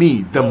to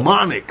me,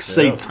 demonic,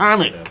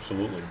 satanic.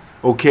 Absolutely.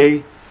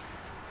 Okay?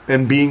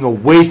 And being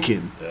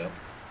awakened.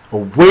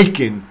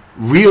 Awaken,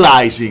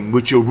 realizing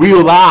with your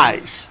real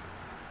eyes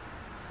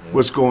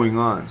what's going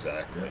on.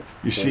 Exactly.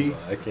 You see?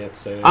 I can't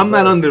say I'm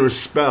not under a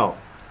spell.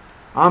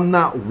 I'm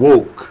not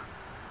woke.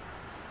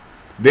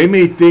 They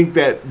may think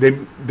that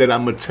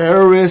I'm a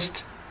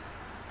terrorist,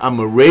 I'm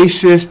a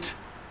racist,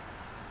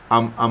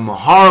 I'm a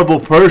horrible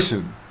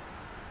person,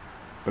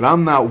 but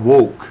I'm not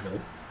woke.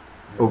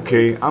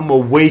 Okay? I'm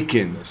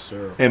awakened. Yes,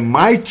 sir. And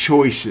my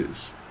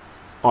choices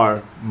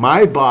are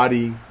my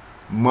body,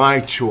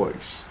 my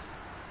choice.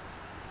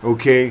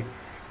 Okay?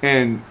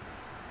 And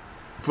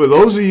for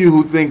those of you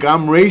who think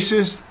I'm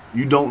racist,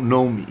 you don't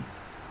know me.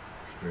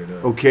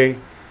 Okay?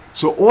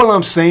 So all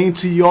I'm saying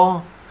to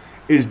y'all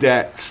is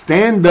that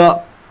stand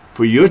up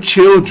for your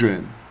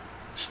children.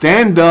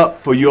 Stand up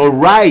for your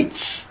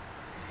rights.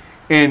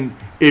 And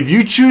if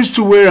you choose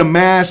to wear a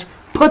mask,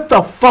 put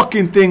the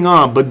fucking thing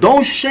on. But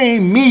don't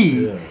shame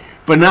me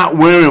for not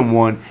wearing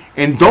one.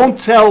 And don't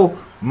tell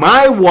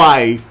my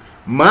wife,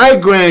 my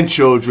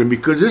grandchildren,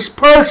 because it's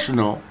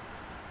personal.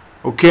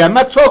 Okay, I'm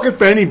not talking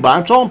for anybody.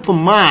 I'm talking for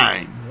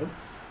mine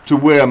to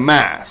wear a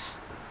mask.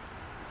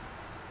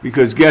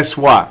 Because guess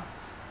what?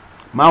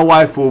 My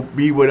wife will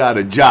be without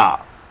a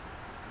job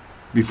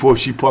before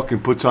she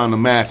fucking puts on the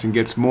mask and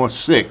gets more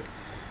sick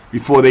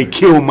before they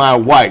kill my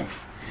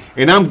wife.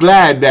 And I'm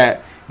glad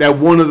that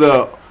one of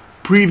the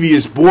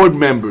previous board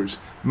members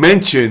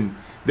mentioned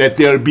that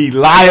they'll be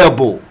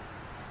liable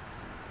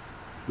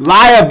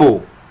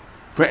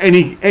for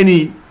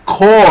any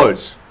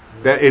cause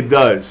that it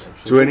does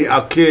to any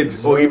our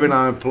kids or even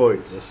our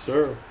employees. Yes,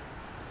 sir.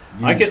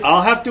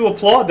 I'll have to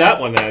applaud that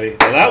one, Natty.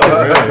 That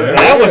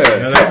was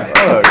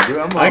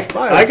I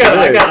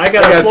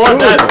got to applaud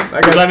that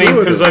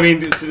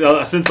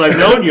because since I've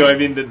known you, I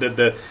mean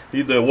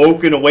the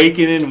woke and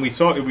awakening, and we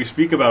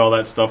speak about all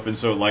that stuff, and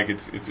so like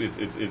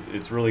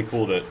it's really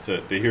cool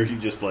to hear you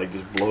just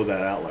blow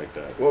that out like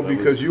that. Well,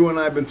 because you and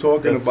I have been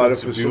talking about it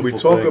so we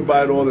talk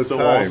about it all the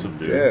time. Awesome,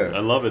 dude. Yeah, I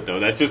love it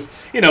though. That's just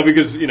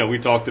because we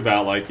talked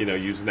about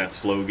using that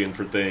slogan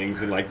for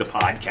things and like the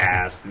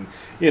podcast and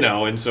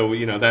so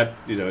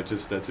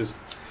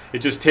it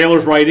just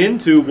tailors right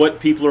into what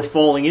people are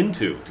falling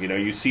into.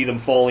 You see them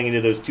falling into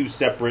those 2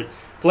 separate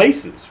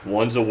places.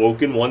 One's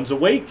awoken, one's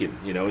awakened.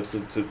 It's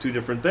 2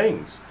 different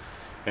things,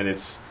 and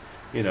it's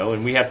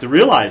and we have to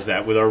realize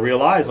that with our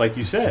real eyes, like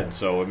you said.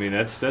 So I mean,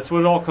 that's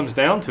what it all comes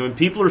down to, and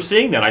people are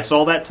seeing that. I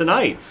saw that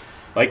tonight.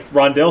 like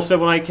Rondell said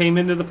when I came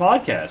into the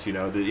podcast,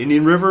 the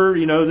Indian River,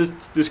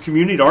 this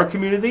community, our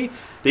community,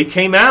 they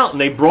came out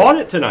and they brought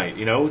it tonight.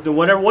 No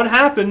matter what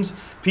happens,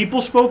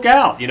 people spoke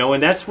out.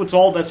 And that's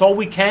all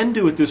we can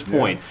do at this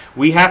point. Yeah.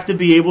 We have to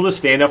be able to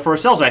stand up for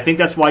ourselves. And I think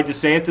that's why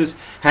DeSantis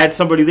had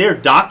somebody there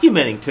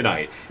documenting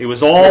tonight. It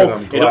was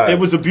all it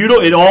was a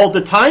beautiful.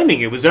 The timing.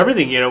 It was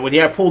everything. When he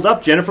had pulled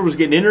up, Jennifer was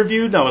getting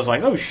interviewed, and I was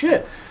like, oh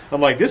shit. I'm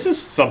like, this is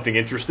something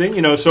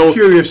interesting, So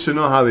curious to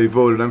know how they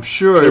voted. I'm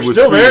sure it was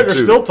still there. They're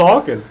still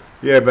talking.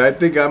 Yeah, but I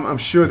think I'm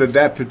sure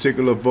that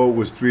particular vote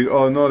was 3.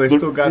 Oh no, they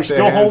still got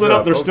their hands holding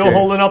up. They're okay. still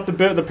holding up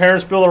the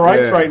Parents' Bill of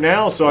Rights right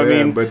now. So I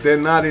mean, but they're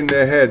not in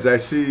their heads. I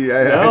see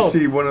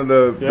one of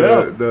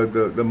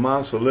the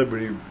moms for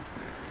liberty.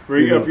 For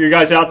you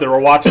guys out there, we're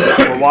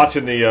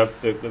watching the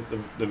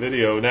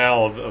video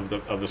now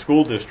of the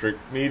school district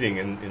meeting,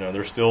 and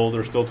they're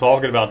still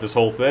talking about this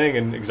whole thing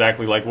and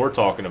exactly like we're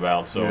talking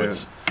about. So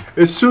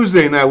it's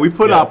Tuesday night. We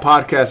put our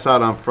podcast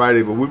out on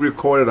Friday, but we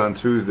recorded on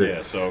Tuesday.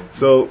 Yeah,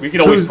 so we can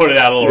always put it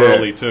out a little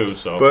early too.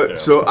 So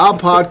our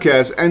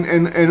podcast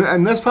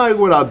and that's probably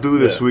what I'll do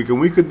this week, and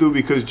we could do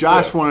because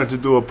Josh wanted to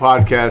do a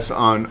podcast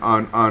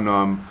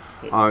on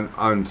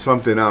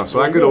something else.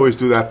 So I could always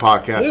do that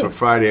podcast for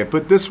Friday and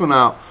put this one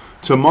out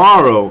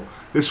tomorrow.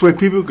 This way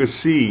people could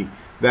see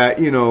that,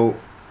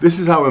 this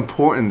is how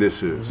important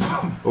this is.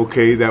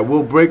 Okay, that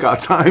we'll break our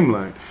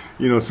timeline.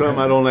 Something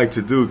I don't like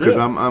to do because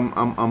I'm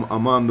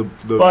on the.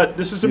 But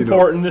this is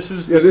important. This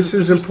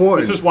is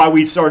important. This is why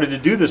we started to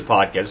do this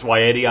podcast. This is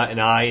why Eddie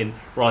and I and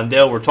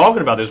Rondell were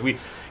talking about this. We,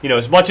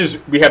 as much as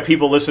we have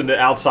people listen to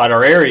outside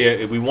our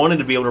area, we wanted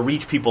to be able to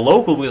reach people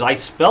local because I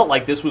felt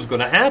like this was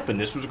going to happen.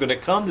 This was going to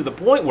come to the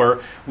point where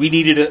we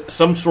needed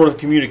some sort of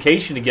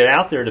communication to get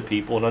out there to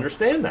people and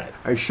understand that.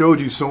 I showed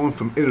you someone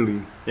from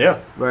Italy. Yeah.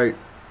 Right.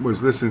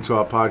 Was listening to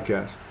our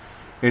podcast.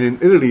 And in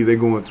Italy, they're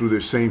going through their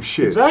same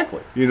shit.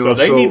 Exactly. So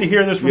they need to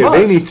hear this from us. Yeah,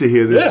 they need to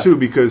hear this too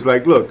because,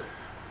 look,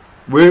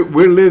 we're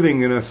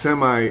living in a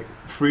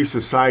semi-free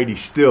society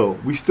still.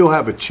 We still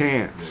have a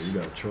chance. Yeah,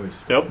 you got a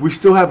choice. Yep. We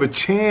still have a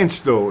chance,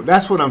 though.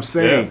 That's what I'm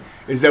saying,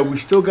 is that we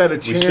still got a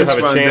chance,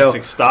 Rondell,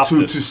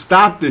 to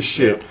stop this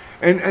shit. Yep.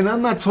 And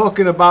I'm not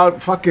talking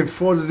about fucking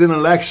fraudulent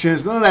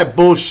elections, none of that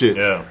bullshit.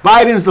 Yeah.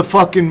 Biden's the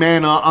fucking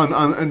man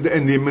on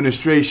in the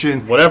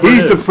administration. Whatever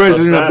he's the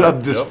president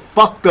of this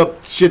fucked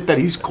up shit that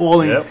he's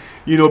calling,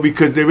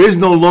 because there is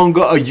no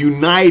longer a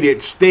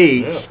United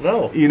States. Yeah,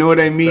 no. You know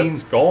what I mean?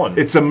 It's gone.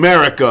 It's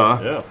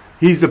America. Yeah.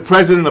 He's the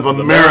president of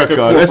America.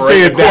 Let's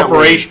say it that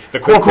way. The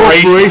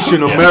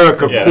corporation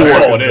America Corp.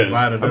 That's all it is.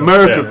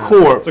 America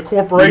Corp. It's a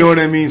corporation. You know what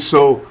I mean?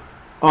 So,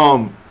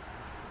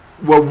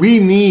 what we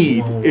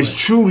need is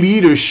true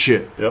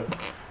leadership. Yep.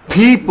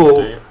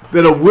 People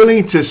that are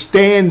willing to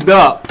stand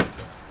up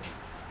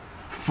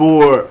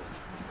for.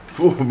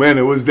 Oh man,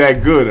 it was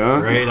that good, huh?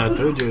 Right, I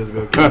told you it was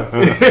going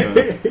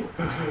to come.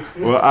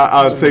 Well,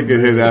 I'll take a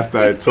hit after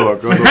I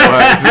talk. Otherwise,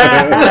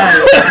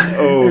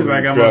 it's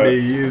like I'm going to be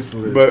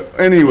useless. But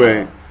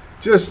anyway,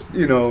 just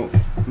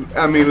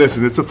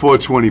listen, it's a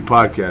 420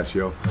 podcast,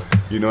 yo.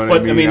 You know what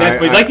I mean?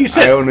 Like you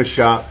said, I own a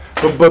shop.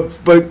 But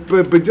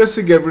just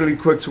to get really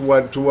quick to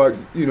what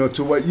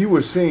you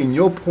were saying,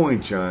 your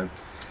point, John.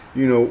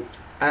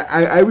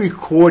 I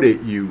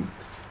recorded you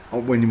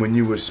when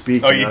you were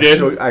speaking. Oh, you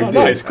did? I did.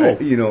 Nice, cool.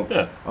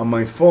 On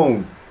my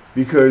phone,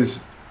 because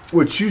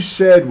what you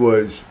said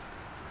was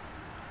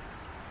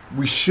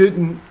we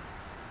shouldn't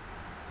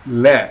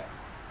let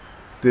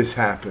this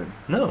happen.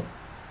 No.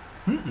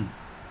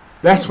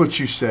 That's what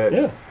you said.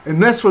 Yeah.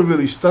 And that's what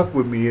really stuck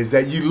with me is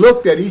that you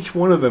looked at each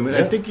one of them, and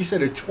I think you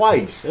said it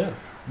twice. Yeah.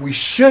 We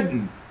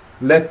shouldn't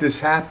let this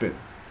happen.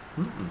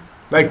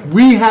 Like,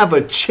 we have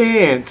a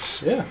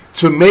chance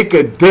to make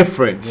a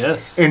difference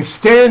and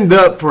stand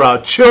up for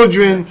our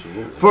children,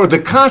 for the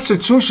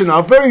Constitution,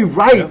 our very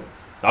right. Yeah.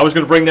 I was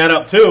going to bring that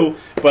up too,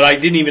 but I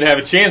didn't even have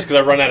a chance because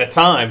I run out of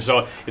time.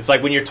 So it's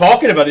like when you're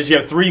talking about this, you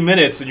have 3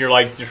 minutes and you're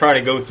trying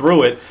to go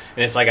through it,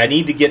 and it's like I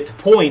need to get to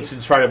points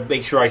and try to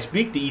make sure I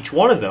speak to each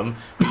one of them,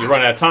 but you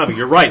run out of time. But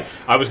you're right.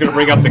 I was going to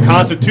bring up the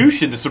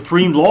Constitution, the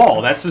supreme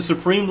law. That's the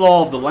supreme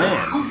law of the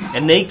land,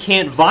 and they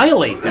can't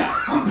violate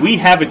that. We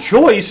have a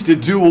choice to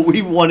do what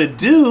we want to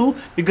do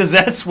because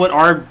that's what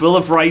our Bill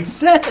of Rights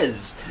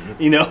says.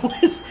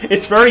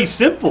 It's very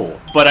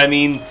simple, but I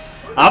mean,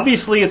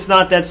 obviously, it's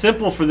not that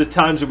simple for the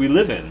times that we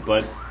live in,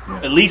 but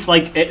at least,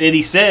 like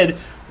Eddie said,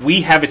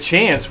 we have a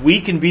chance.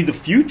 We can be the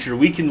future.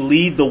 We can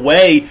lead the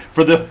way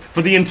for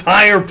the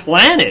entire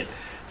planet,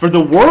 for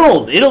the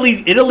world.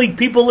 Italy.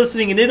 People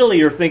listening in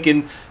Italy are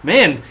thinking,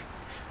 man,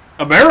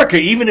 America,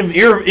 even in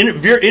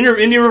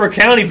Indian River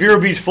County, Vero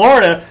Beach,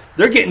 Florida,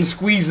 they're getting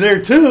squeezed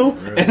there too,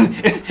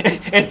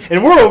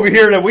 and we're over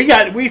here that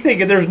we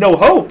thinking there's no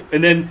hope,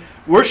 and then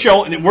we're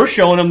showing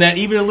them that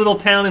even a little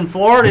town in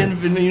Florida,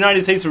 in the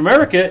United States of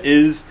America,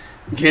 is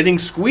getting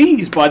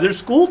squeezed by their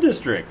school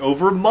district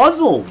over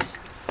muzzles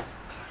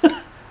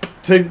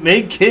to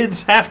make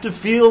kids have to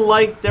feel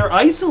like they're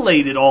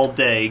isolated all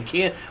day,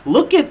 can't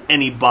look at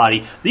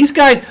anybody. These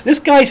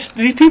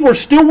people are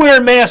still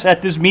wearing masks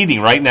at this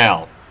meeting right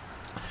now.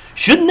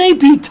 Shouldn't they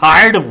be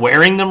tired of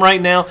wearing them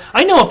right now?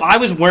 I know if I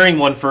was wearing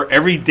one for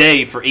every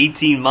day for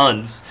 18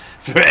 months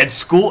at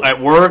school, at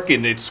work,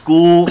 and at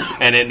school,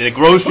 and in the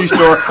grocery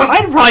store,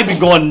 I'd probably be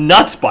going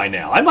nuts by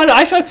now. I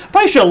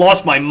probably should have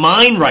lost my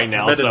mind right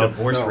now. I bet the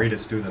divorce rate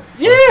is through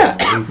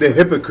the They're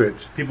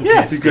hypocrites. People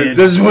Yeah. can't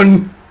Because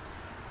stand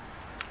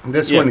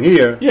this one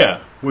here Yeah.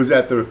 was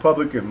at the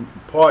Republican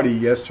Party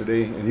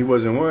yesterday, and he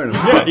wasn't wearing a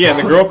mask. Yeah, and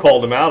the girl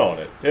called him out on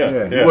it.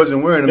 Yeah, He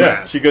wasn't wearing a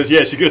mask. She goes,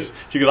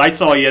 I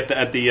saw you at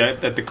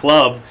the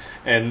club,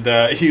 and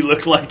you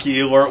looked like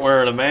you weren't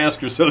wearing a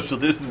mask or social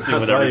distancing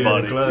with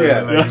everybody.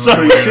 Yeah. So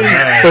you see,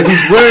 but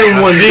he's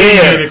wearing one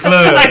there.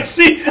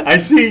 I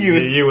see you.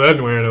 You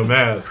wasn't wearing no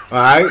mask. All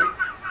right.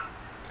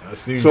 I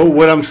see. So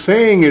what I'm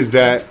saying is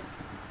that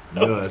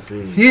No, I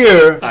see.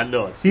 here I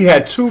know it. he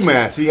had two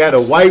masks. He had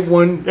a white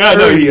one Yeah,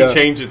 no, earlier, he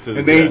changed it to,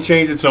 and then he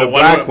changed it to the what-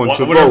 black one what-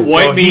 to what if both.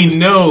 white So he means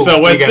knows So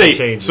he let's gotta see.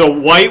 change So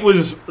white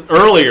was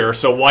earlier.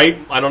 So white.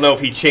 I don't know if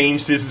he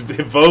changed his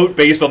vote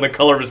based on the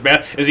color of his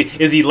mask.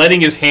 Is he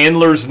letting his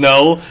handlers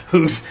know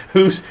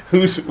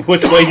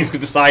which way he's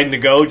deciding to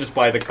go just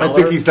by the I color?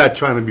 think he's not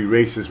trying to be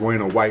racist,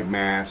 wearing a white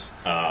mask,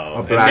 a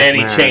and black then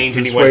he mask. changed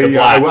and he This went to way,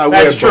 black. I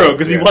wear That's true both,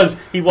 because yeah.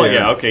 he was. Yeah.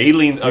 Yeah. Okay. He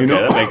leaned. Okay, You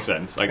know? that makes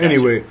sense. I got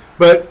Anyway,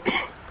 but you.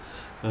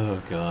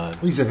 Oh God.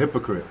 he's a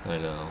hypocrite. I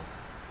know.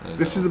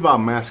 This is about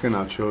masking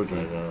our I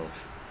children, know.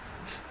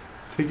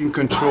 taking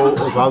control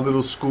of our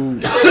little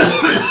schools.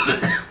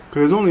 Because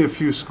there's only a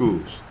few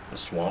schools. The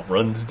swamp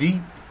runs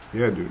deep.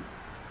 Yeah, dude.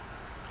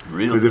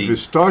 Real Because if deep. it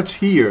starts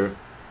here,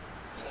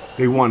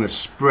 they want to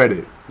spread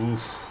it.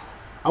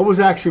 I was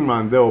asking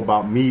Rondell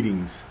about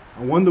meetings.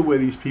 I wonder where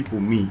these people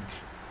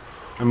meet.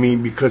 I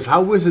mean, because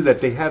how is it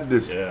that they have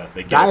this Yeah,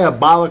 they get it.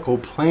 diabolical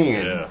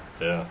plan? Yeah.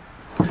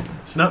 Yeah.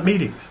 It's not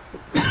meetings.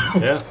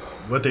 Yeah.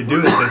 What they do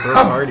is they throw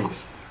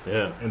parties,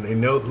 Yeah. and they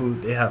know who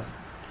they have.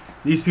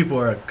 These people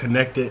are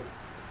connected.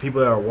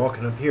 People that are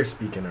walking up here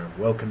speaking are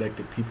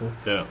well-connected people.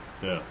 Yeah.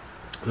 Yeah.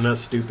 They're not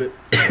stupid,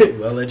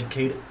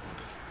 well-educated.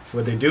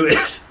 What they do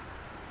is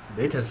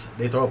they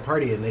throw a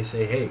party and they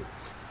say, "Hey,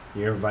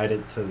 you're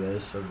invited to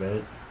this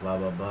event. Blah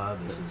blah blah.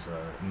 This is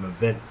an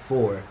event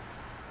for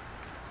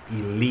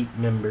elite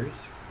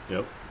members."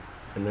 Yep.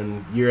 And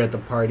then you're at the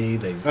party.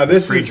 They Now,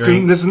 this free is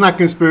drinks. this is not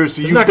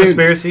conspiracy. It's not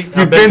conspiracy. You've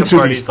I've been to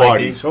parties these like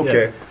parties, these.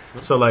 okay?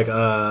 Yeah. So like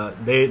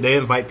they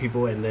invite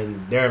people and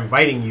then they're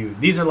inviting you.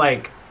 These are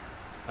like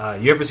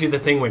you ever see the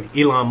thing when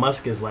Elon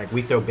Musk is like,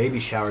 we throw baby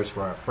showers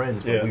for our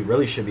friends, but Yeah. we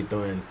really should be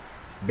throwing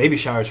baby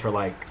showers for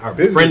like our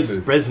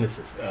Businesses. friends'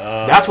 businesses.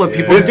 That's what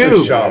people Business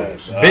do.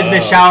 showers.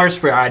 Business showers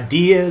for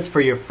ideas, for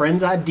your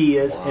friends'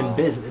 ideas and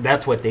business.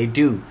 That's what they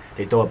do.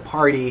 They throw a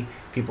party.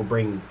 People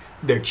bring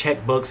their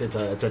checkbooks.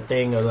 It's a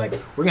thing of like,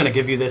 we're gonna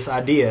give you this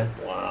idea.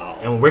 Wow.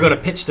 And we're going to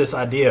pitch this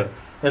idea.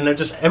 And they're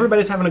just,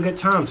 everybody's having a good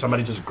time.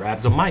 Somebody just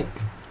grabs a mic.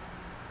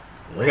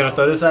 We're going to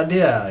throw this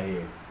idea out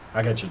here.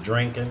 I got you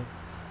drinking.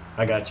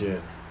 I got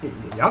you,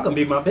 y'all going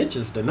to be my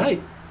bitches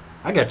tonight.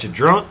 I got you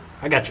drunk.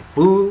 I got your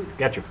food.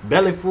 Got your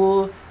belly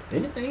full.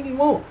 Anything you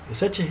want.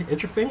 It's at your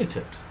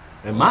fingertips.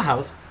 At my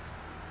house.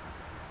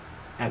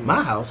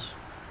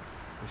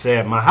 Say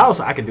at my house,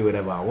 I can do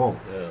whatever I want.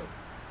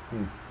 Yeah.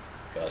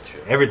 Gotcha.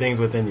 Everything's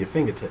within your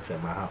fingertips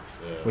at my house.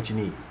 Yeah. What you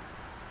need?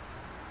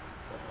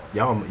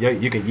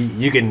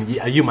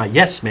 You my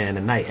yes man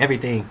tonight.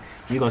 Everything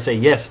you gonna say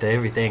yes to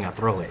everything I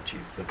throw at you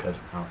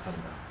because I don't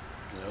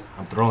know. Yep.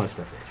 I'm throwing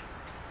stuff at you,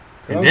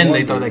 and I'm then they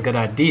wondering- throw that good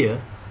idea.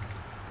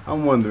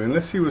 I'm wondering.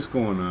 Let's see what's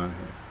going on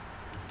here.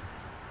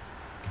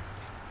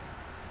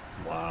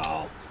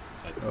 Wow.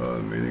 Oh,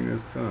 the meeting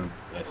is done.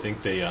 I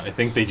think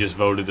they just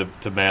voted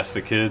to mask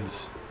the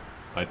kids.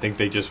 I think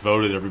they just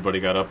voted. Everybody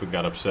got up and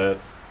got upset.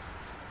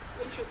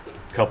 Interesting.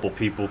 Couple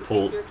people Take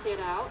pulled. your kid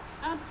out.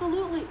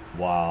 Absolutely.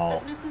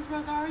 Wow. As Mrs.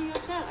 Rosario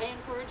said, I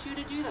encourage you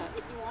to do that.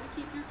 If you want to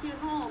keep your kid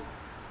home,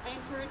 I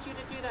encourage you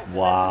to do that. 'Cause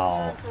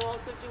Wow. that's what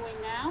parents are also doing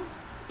now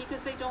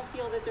because they don't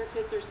feel that their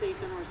kids are safe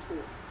in our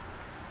schools.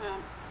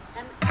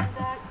 And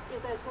that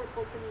is as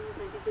hurtful to me as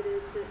I think it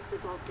is to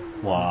talk to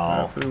them.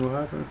 Wow.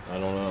 What happened? I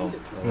don't know.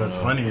 What's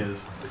funny is,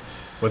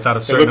 without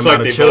a certain looks like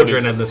amount they of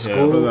children voted in the to- yeah.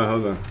 school,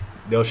 Hold on.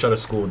 they'll shut a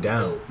school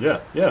down. Yeah.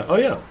 Yeah. Oh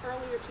yeah.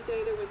 Earlier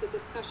today, there was a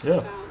discussion Yeah.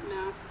 about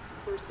masks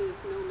versus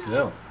no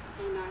Yeah. masks.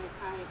 And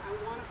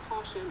I want to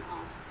caution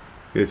us.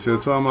 Okay, so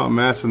it's talking about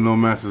mask and no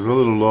mask. It's a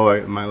little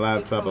low. My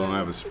laptop, I don't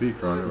have a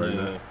speaker on it right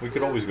now. Yeah. We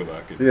could always go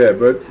back. Yeah,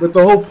 but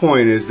the whole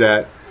point is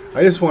that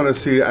I just want to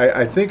see.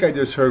 I think I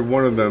just heard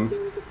one of them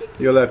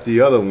yell at the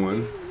other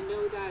one.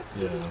 Know that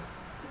Yeah.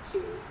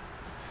 too.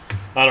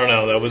 I don't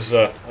know. That was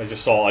I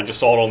just saw it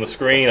on the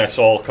screen. I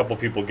saw a couple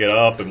people get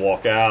up and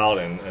walk out,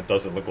 and it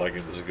doesn't look like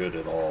it was good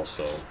at all.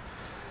 So,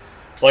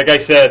 like I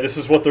said, this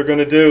is what they're going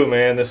to do,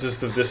 man. This is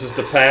the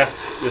path.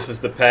 This is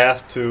the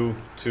path to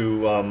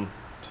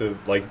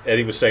like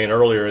Eddie was saying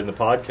earlier in the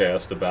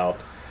podcast about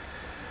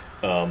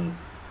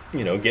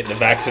getting a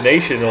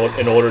vaccination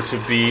in order to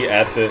be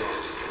at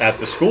at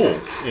the school.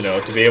 You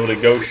know, to be able to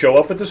go show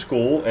up at the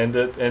school and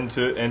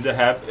to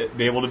have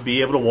be able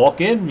to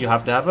walk in, you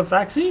have to have a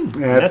vaccine.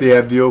 You have to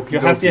have the okie dokie. You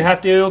have to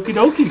have the okie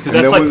dokie. And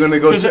then we're going to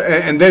go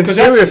to, and then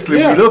seriously,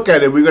 we look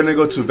at it, we're going to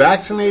go to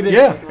vaccinated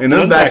and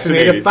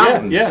unvaccinated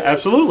fountains. Yeah,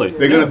 absolutely.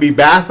 They're going to be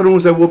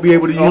bathrooms that we'll be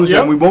able to use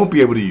and we won't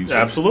be able to use.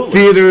 Absolutely.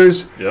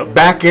 Theaters,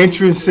 back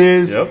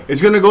entrances.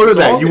 It's going to go to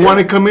that. You want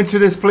to come into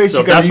this place,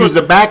 you got to use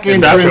the back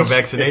entrance. That's your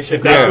vaccination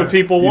if that's what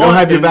people want. You don't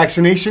have your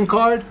vaccination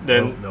card?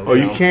 Then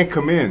you can't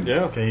come in.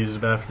 Yeah. Can you use the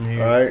bathroom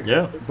here? All right.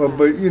 Yeah.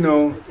 But you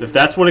know, if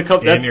that's what it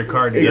comes, scan your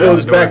card. It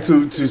goes back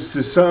to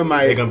something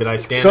They're gonna be like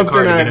scan something the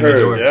card I to get in the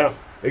door. heard. Yeah.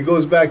 It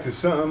goes back to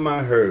something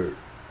I heard.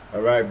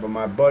 All right, but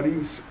my buddy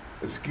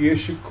Askia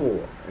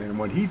Shakur, and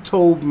what he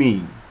told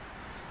me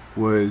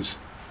was,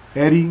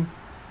 Eddie,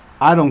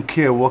 I don't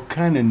care what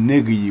kind of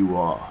nigga you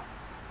are,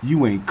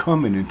 you ain't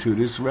coming into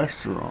this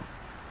restaurant.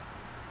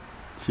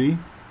 See,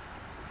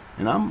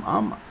 and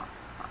I'm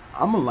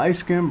a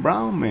light-skinned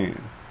brown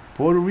man,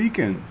 Puerto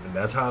Rican. And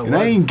that's how it and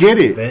was. I ain't get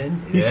it.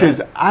 Then, he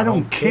says, I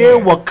don't care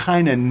what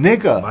kind of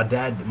nigga my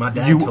dad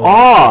you told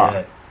are. Me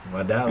that.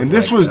 My dad was and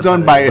this like, was that's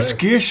done how by they live.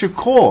 Askia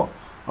Shakur.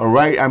 All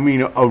right, I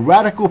mean, a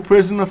radical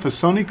prisoner for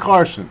Sonny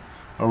Carson.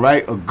 All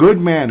right, a good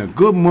man, a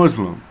good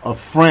Muslim, a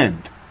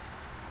friend.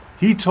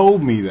 He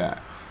told me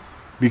that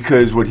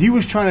because what he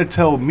was trying to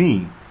tell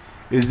me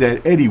is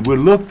that, Eddie, we're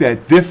looked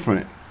at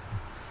different.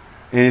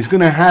 And it's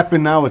going to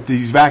happen now with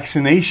these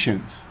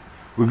vaccinations.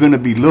 We're going to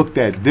be looked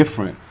at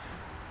different.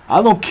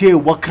 I don't care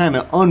what kind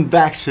of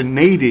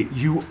unvaccinated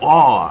you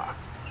are.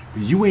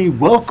 You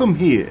ain't welcome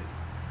here.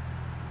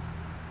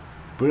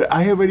 But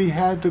I already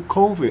had the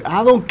COVID.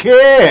 I don't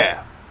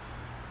care.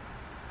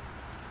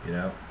 You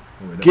know?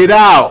 Get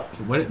out.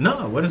 What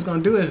it's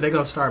going to do is they're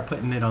going to start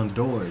putting it on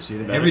doors. You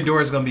know? Every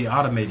door is going to be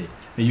automated.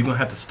 And you're going to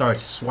have to start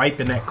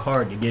swiping that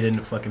card to get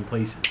into fucking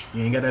places.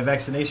 You ain't got that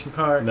vaccination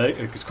card?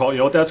 It's called, you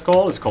know what that's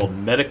called? It's called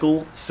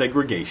medical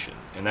segregation.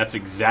 And that's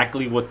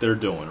exactly what they're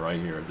doing right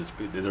here.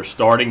 They're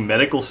starting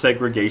medical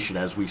segregation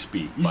as we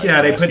speak. You see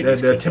how they put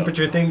the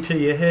temperature thing to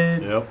your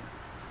head? Yep.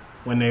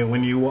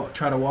 When you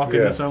try to walk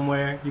into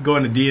somewhere, you go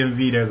into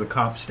DMV, there's a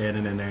cop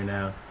standing in there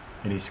now.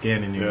 And he's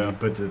scanning you. And he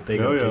puts the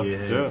thing up to your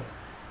head. Yeah.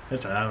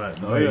 That's right.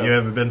 You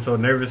ever been so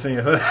nervous in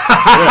your hood?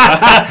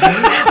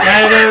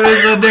 I ain't never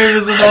been so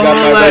nervous in my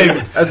whole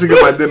life. That's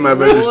because I did my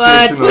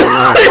registration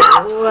online.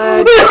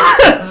 What?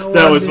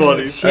 That was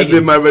funny. I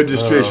did my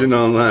registration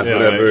online for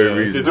that very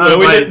reason.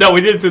 We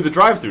did it through the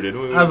drive-thru,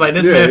 didn't we? I was like,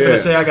 this man finna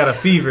say I got a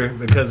fever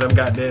because I'm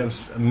goddamn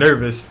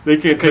nervous. They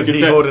can't because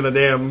he's holding a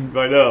damn.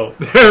 I know.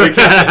 They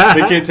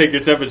can't take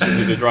your temperature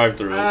through the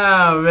drive-thru.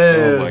 Oh man!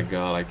 Oh my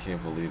god, I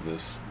can't believe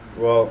this.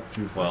 Well.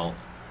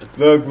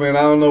 Look, man,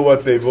 I don't know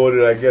what they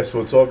voted. I guess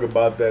we'll talk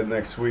about that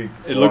next week.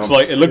 It looks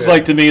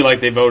like to me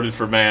like they voted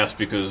for masks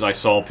because I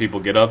saw people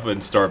get up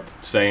and start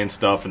saying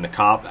stuff, and a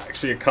cop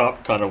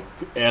kind of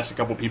asked a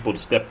couple people to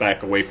step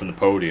back away from the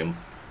podium.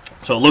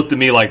 So it looked to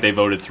me like they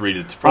voted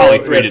 3 to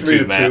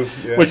 2 masks,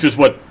 which is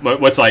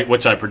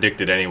which I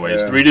predicted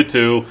anyways.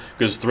 3-2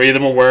 because 3 of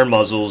them were wearing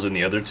muzzles and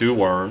the other 2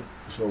 weren't.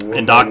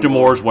 And Dr.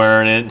 Moore's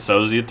wearing it, and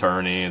so is the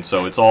attorney, and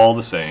so it's all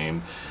the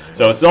same.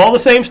 So it's all the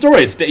same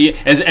story. It's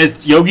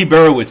as Yogi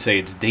Berra would say,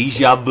 it's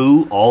deja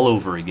vu all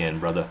over again,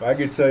 brother. I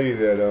can tell you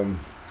that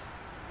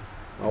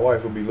my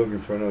wife will be looking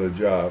for another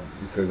job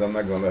because I'm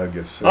not going to let her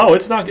get sick. Oh,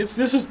 it's not. This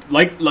is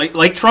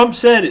like Trump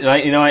said, and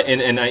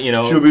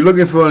I she'll be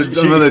looking for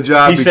another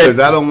job because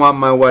I don't want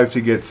my wife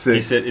to get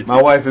sick. My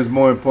wife is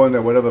more important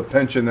than whatever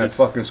pension that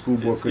fucking school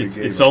board could have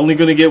gave. It's only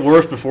going to get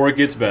worse before it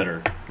gets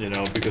better,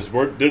 because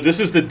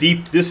this is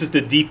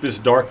the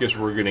deepest, darkest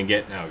we're going to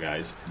get now,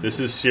 guys. This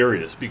is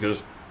serious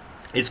because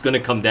it's going to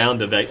come down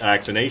to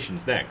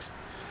vaccinations next.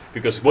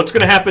 Because what's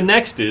going to happen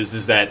next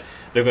is that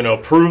they're going to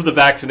approve the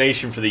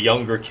vaccination for the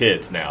younger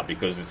kids now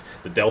because it's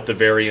the Delta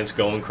variant's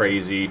going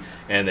crazy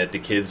and that the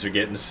kids are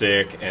getting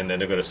sick, and then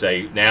they're going to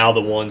say now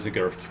the ones that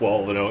are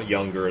 12 and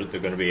younger, they're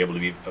going to be able to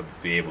be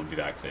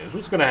vaccinated.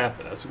 What's going to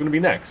happen? That's going to be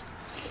next.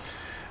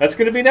 That's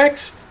going to be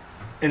next.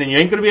 And then you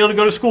ain't going to be able to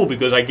go to school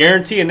because I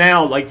guarantee you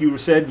now, like you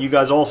said, you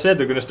guys all said,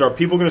 people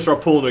are going to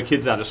start pulling their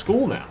kids out of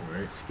school now.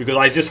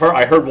 Because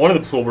I heard one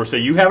of the school boards say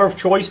you have a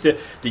choice that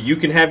you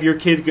can have your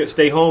kids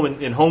stay home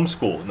and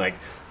homeschool. And like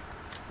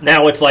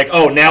now it's like,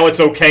 oh, now it's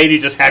okay to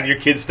just have your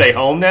kids stay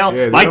home now.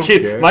 Yeah, my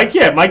kid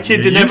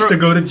didn't used to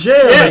go to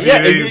jail. Let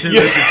your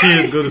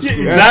kids go to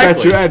school.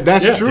 Exactly.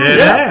 That's true. Bro.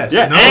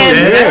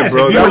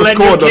 That was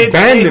called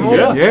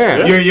abandonment.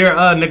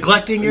 You're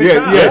neglecting your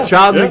child. Yeah,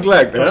 child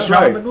neglect. That's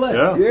right. Child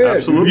neglect. Yeah,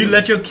 absolutely. If you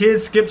let your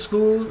kids skip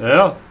school.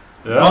 Yeah.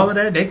 All of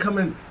that, they come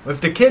in.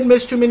 If the kid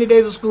missed too many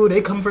days of school,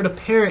 they come for the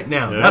parent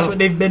now. Yeah. That's what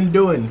they've been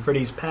doing for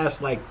these past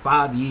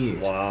 5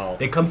 years. Wow.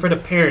 They come for the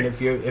parent.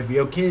 If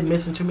your kid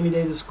missing too many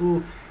days of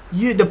school,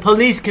 the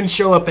police can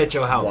show up at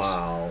your house.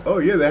 Wow. Oh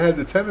yeah, they had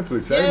the tenant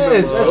police.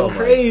 Yes, that's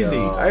crazy.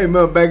 I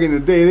remember back in the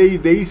day,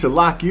 they used to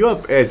lock you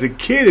up as a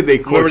kid if they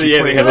caught you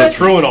playing. They had a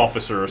truant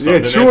officer or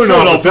something. Yeah, truant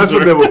officer. That's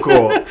what they were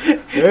called.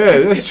 Yeah,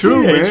 that's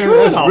true, man.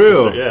 That's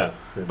real. Yeah.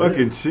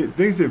 Fucking shit.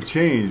 Things have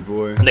changed,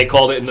 boy. And they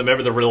called it,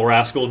 remember the Real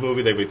Rascals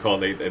movie? They would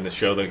call it, in the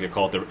show, they could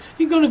call it,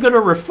 you're going to go to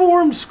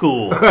reform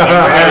school.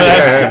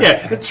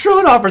 Yeah, the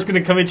Schroenhofer's going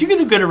to come in, you're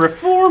going to go to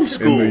reform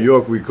school. In New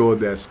York, we called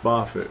that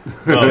Spoffit.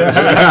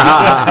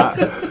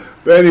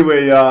 But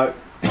anyway,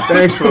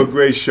 thanks for a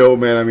great show,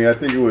 man. I mean, I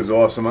think it was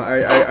awesome.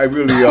 I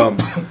really,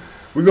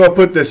 we're going to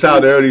put this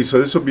out early,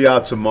 so this will be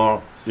out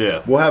tomorrow.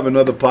 Yeah. We'll have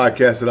another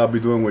podcast that I'll be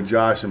doing with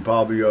Josh and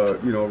probably,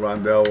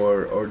 Rondell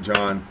or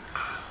John.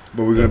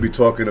 But we're going to be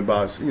talking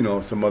about,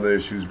 some other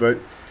issues. But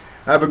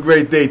have a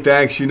great day.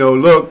 Thanks.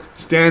 Look,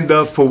 stand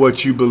up for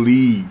what you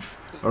believe.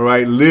 All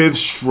right? Live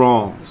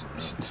strong.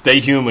 Stay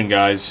human,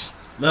 guys.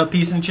 Love,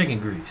 peace, and chicken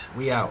grease.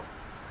 We out.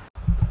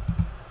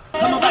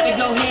 I'm about to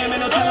go ham,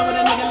 and no telling what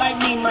a nigga like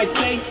me might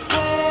say.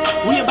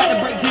 We about to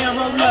break down,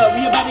 roll up.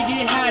 We about to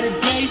get high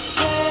today.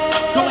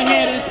 Go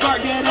ahead and spark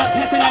that up.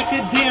 Pass it like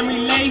a damn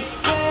relay.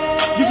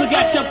 You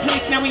forgot your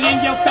place, now we in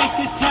your face,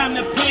 it's time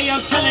to pay.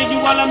 I'm telling you,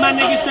 all of my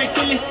niggas straight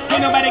silly.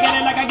 Ain't nobody got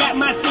it like I got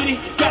my city.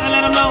 Gotta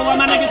let them know all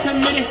my niggas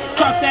committed.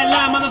 Cross that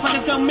line,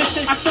 motherfuckers go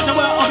missing. I switch the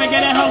world over,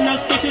 get a hoe, no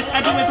stitches.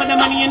 I do it for the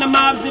money and the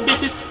mobs and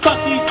bitches. Fuck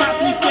these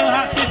cops, we still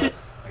hot bitches.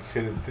 I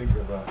couldn't think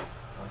about